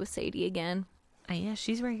podcast with Sadie again. Yeah,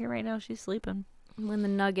 she's right here right now. She's sleeping.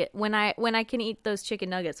 When I can eat those chicken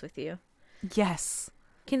nuggets with you. Yes.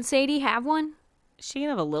 Can Sadie have one? She can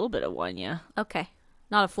have a little bit of one, yeah. Okay.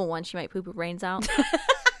 Not a full one. She might poop her brains out.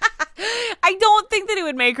 I don't think that it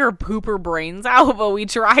would make her poop her brains out, but we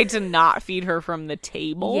try to not feed her from the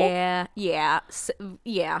table. Yeah.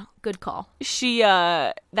 Good call. She,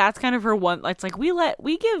 that's kind of her one. It's like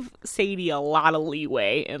we give Sadie a lot of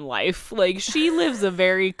leeway in life. Like, she lives a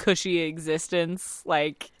very cushy existence.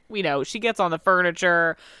 Like, you know, she gets on the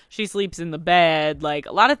furniture, she sleeps in the bed, like,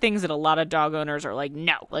 a lot of things that a lot of dog owners are like,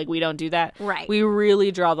 no, like, we don't do that. Right. We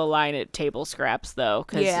really draw the line at table scraps, though.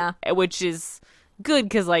 Which is good,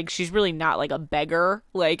 because, like, she's really not, like, a beggar.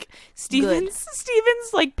 Like, Steven's,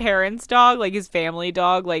 like, parents' dog, like, his family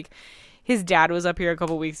dog, like, his dad was up here a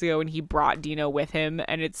couple weeks ago, and he brought Dino with him,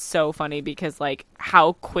 and it's so funny because, like,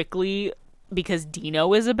 how quickly... Because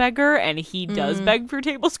Dino is a beggar and he does beg for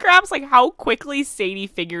table scraps, like, how quickly Sadie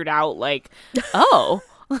figured out, like, oh,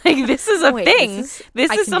 like, this is a thing.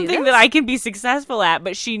 This is something that I can be successful at.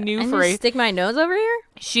 But she knew stick my nose over here?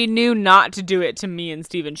 She knew not to do it to me and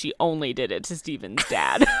Steven. She only did it to Steven's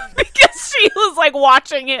dad. Because she was, like,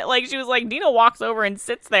 watching it. Like, she was like, Dino walks over and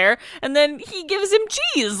sits there and then he gives him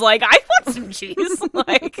cheese. Like, I want some cheese.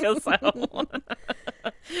 Like, so...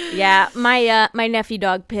 Yeah, my nephew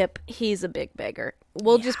dog Pip, he's a big beggar.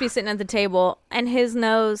 We'll just be sitting at the table, and his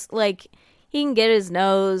nose, like, he can get his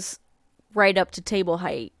nose right up to table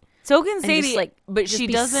height. So can Sadie, just, like, but just she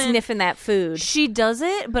be doesn't sniffing that food. She does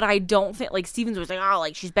it, but I don't think, like, Steven's was like, oh,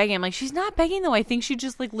 like, she's begging. I'm like, she's not begging though. I think she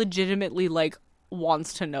just, like, legitimately, like,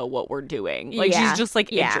 wants to know what we're doing. Like, she's just,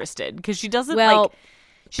 like, interested because she doesn't like.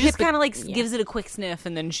 She just kind of, like, gives it a quick sniff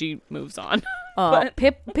and then she moves on.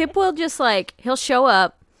 Pip will just, like, he'll show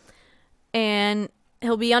up and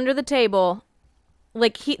he'll be under the table.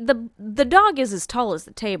 Like, the dog is as tall as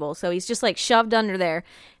the table, so he's just, like, shoved under there,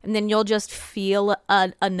 and then you'll just feel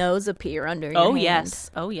a nose appear under your hand. Yes.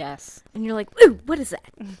 Oh, yes. And you're like, ooh, what is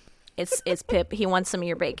that? It's Pip. He wants some of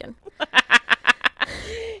your bacon.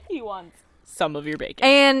 He wants some of your bacon.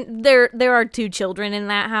 And there are 2 children in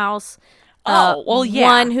that house.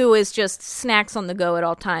 One who is just snacks on the go at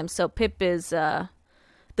all times, so Pip is the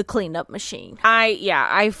cleanup machine.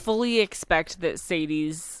 I fully expect that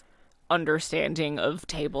Sadie's understanding of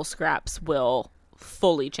table scraps will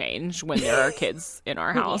fully change when there are kids in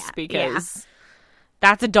our house because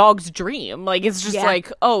that's a dog's dream. Like, it's just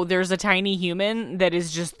like, oh, there's a tiny human that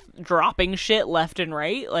is just dropping shit left and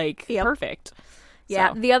right. Like, perfect.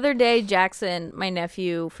 Yeah. So. The other day, Jackson, my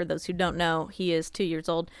nephew, for those who don't know, he is 2 years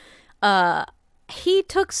old. He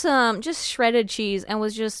took some just shredded cheese and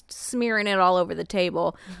was just smearing it all over the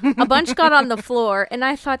table. A bunch got on the floor, and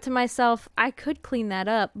I thought to myself, I could clean that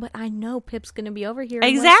up, but I know Pip's going to be over here.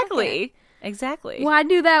 Exactly. Why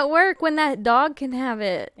do that work when that dog can have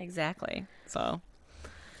it? Exactly. So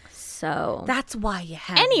that's why you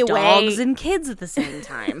have dogs and kids at the same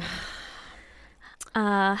time.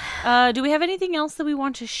 Do we have anything else that we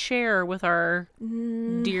want to share with our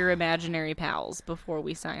dear imaginary pals before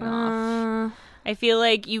we sign off? I feel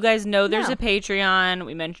like you guys know there's a Patreon.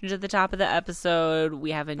 We mentioned at the top of the episode. We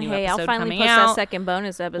have a new episode I'll finally coming post out. that second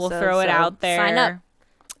bonus episode. We'll throw it out there. Sign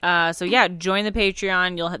up. So yeah, join the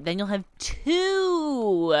Patreon. You'll have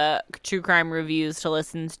 2 true crime reviews to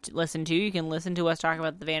listen to. You can listen to us talk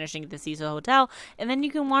about The Vanishing at the Cecil Hotel, and then you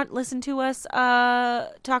can listen to us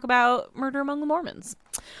talk about Murder Among the Mormons.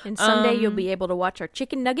 And someday you'll be able to watch our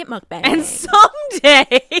chicken nugget mukbang. And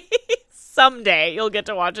someday you'll get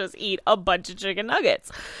to watch us eat a bunch of chicken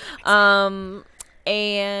nuggets. And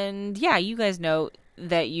yeah, you guys know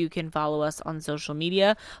that you can follow us on social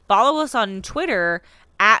media. Follow us on Twitter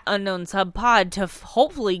at UnknownSubPod to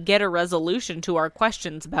hopefully get a resolution to our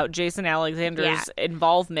questions about Jason Alexander's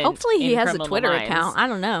involvement. Hopefully he in has a Criminal Twitter Minds. account. I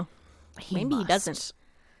don't know. Maybe he doesn't.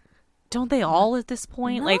 Don't they all at this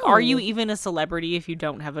point? No. Like, are you even a celebrity if you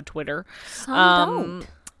don't have a Twitter? Some don't.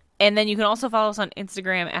 And then you can also follow us on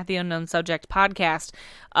Instagram at the Unknown Subject Podcast.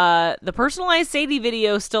 The personalized Sadie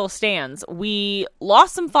video still stands. We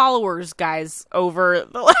lost some followers, guys, over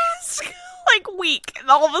the last week, and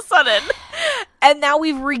all of a sudden, and now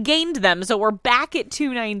we've regained them, so we're back at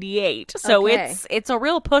 298. So Okay. it's a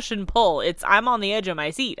real push and pull. I'm on the edge of my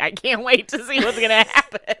seat. I can't wait to see what's gonna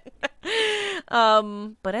happen.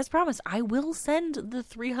 But as promised, I will send the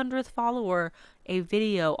 300th follower a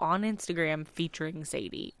video on Instagram featuring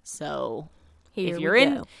Sadie. So if you're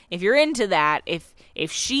into that,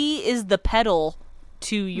 if she is the pedal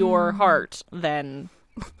to your heart, then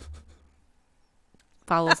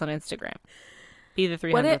follow us on Instagram. Be the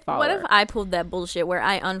 300th follower. What if I pulled that bullshit where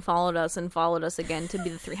I unfollowed us and followed us again to be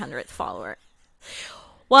the 300th follower?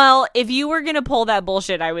 Well, if you were going to pull that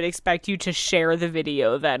bullshit, I would expect you to share the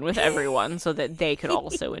video then with everyone so that they could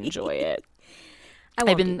also enjoy it. I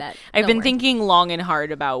won't do that. I've been thinking long and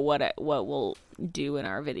hard about what we'll do in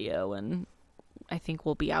our video, and I think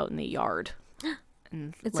we'll be out in the yard.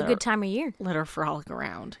 And it's a good time of year. Let her frolic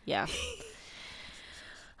around. Yeah.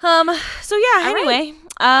 So yeah, anyway,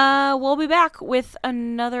 we'll be back with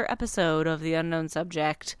another episode of The Unknown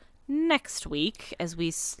Subject next week as we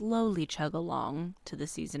slowly chug along to the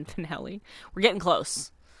season finale. We're getting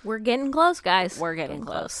close. We're getting close, guys. We're getting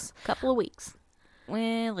close. Couple of weeks.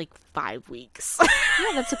 Well, like 5 weeks.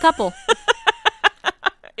 Yeah, that's a couple.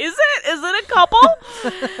 Is it a couple?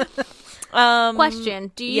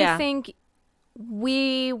 Question. Do you think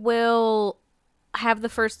we will have the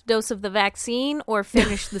first dose of the vaccine or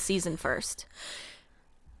finish the season first?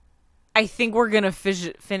 I think we're going to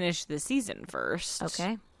finish the season first.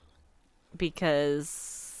 Okay.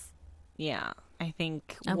 Because, yeah, I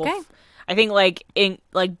think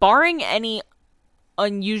barring any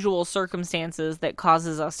unusual circumstances that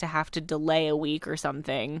causes us to have to delay a week or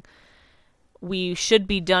something, we should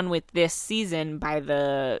be done with this season by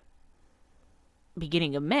the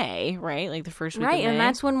beginning of May, right? Like the first week of May. Right, and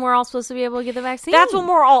that's when we're all supposed to be able to get the vaccine. That's when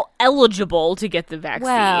we're all eligible to get the vaccine.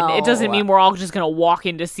 Well, it doesn't mean we're all just going to walk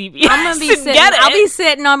into CVS I'll be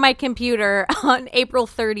sitting on my computer on April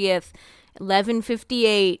 30th,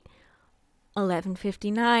 11:58,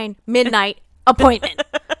 11:59, midnight appointment.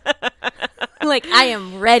 Like, I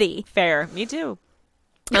am ready. Fair. Me too.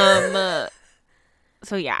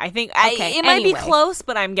 So yeah, I think it might anyway. be close,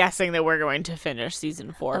 but I'm guessing that we're going to finish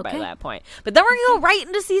season 4 by that point. But then we're going to go right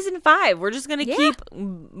into season 5. We're just going to keep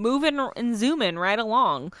moving and zooming right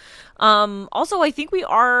along. Also, I think we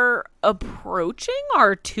are approaching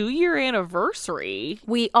our 2-year anniversary.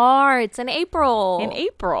 We are. It's in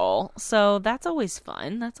April. So that's always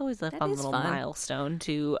fun. That's always a fun little milestone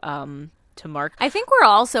to mark. I think we're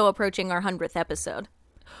also approaching our 100th episode.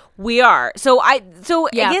 We are. I guess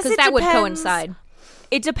because that would coincide.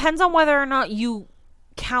 It depends on whether or not you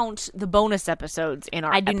count the bonus episodes in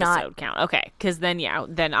our episode count. Okay, because then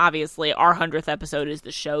obviously our 100th episode is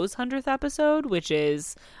the show's 100th episode, which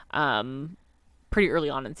is pretty early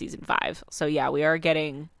on in season 5. So yeah, we are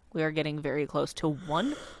getting very close to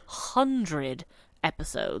 100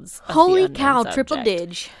 episodes. Holy cow! Triple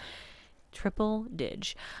dig. Triple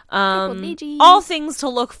dig. Diggy. All things to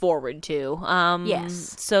look forward to.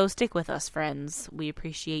 Yes. So stick with us, friends. We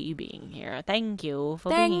appreciate you being here. Thank you for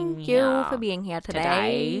being here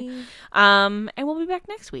today. And we'll be back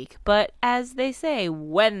next week. But as they say,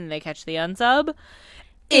 when they catch the unsub,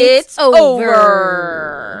 it's over.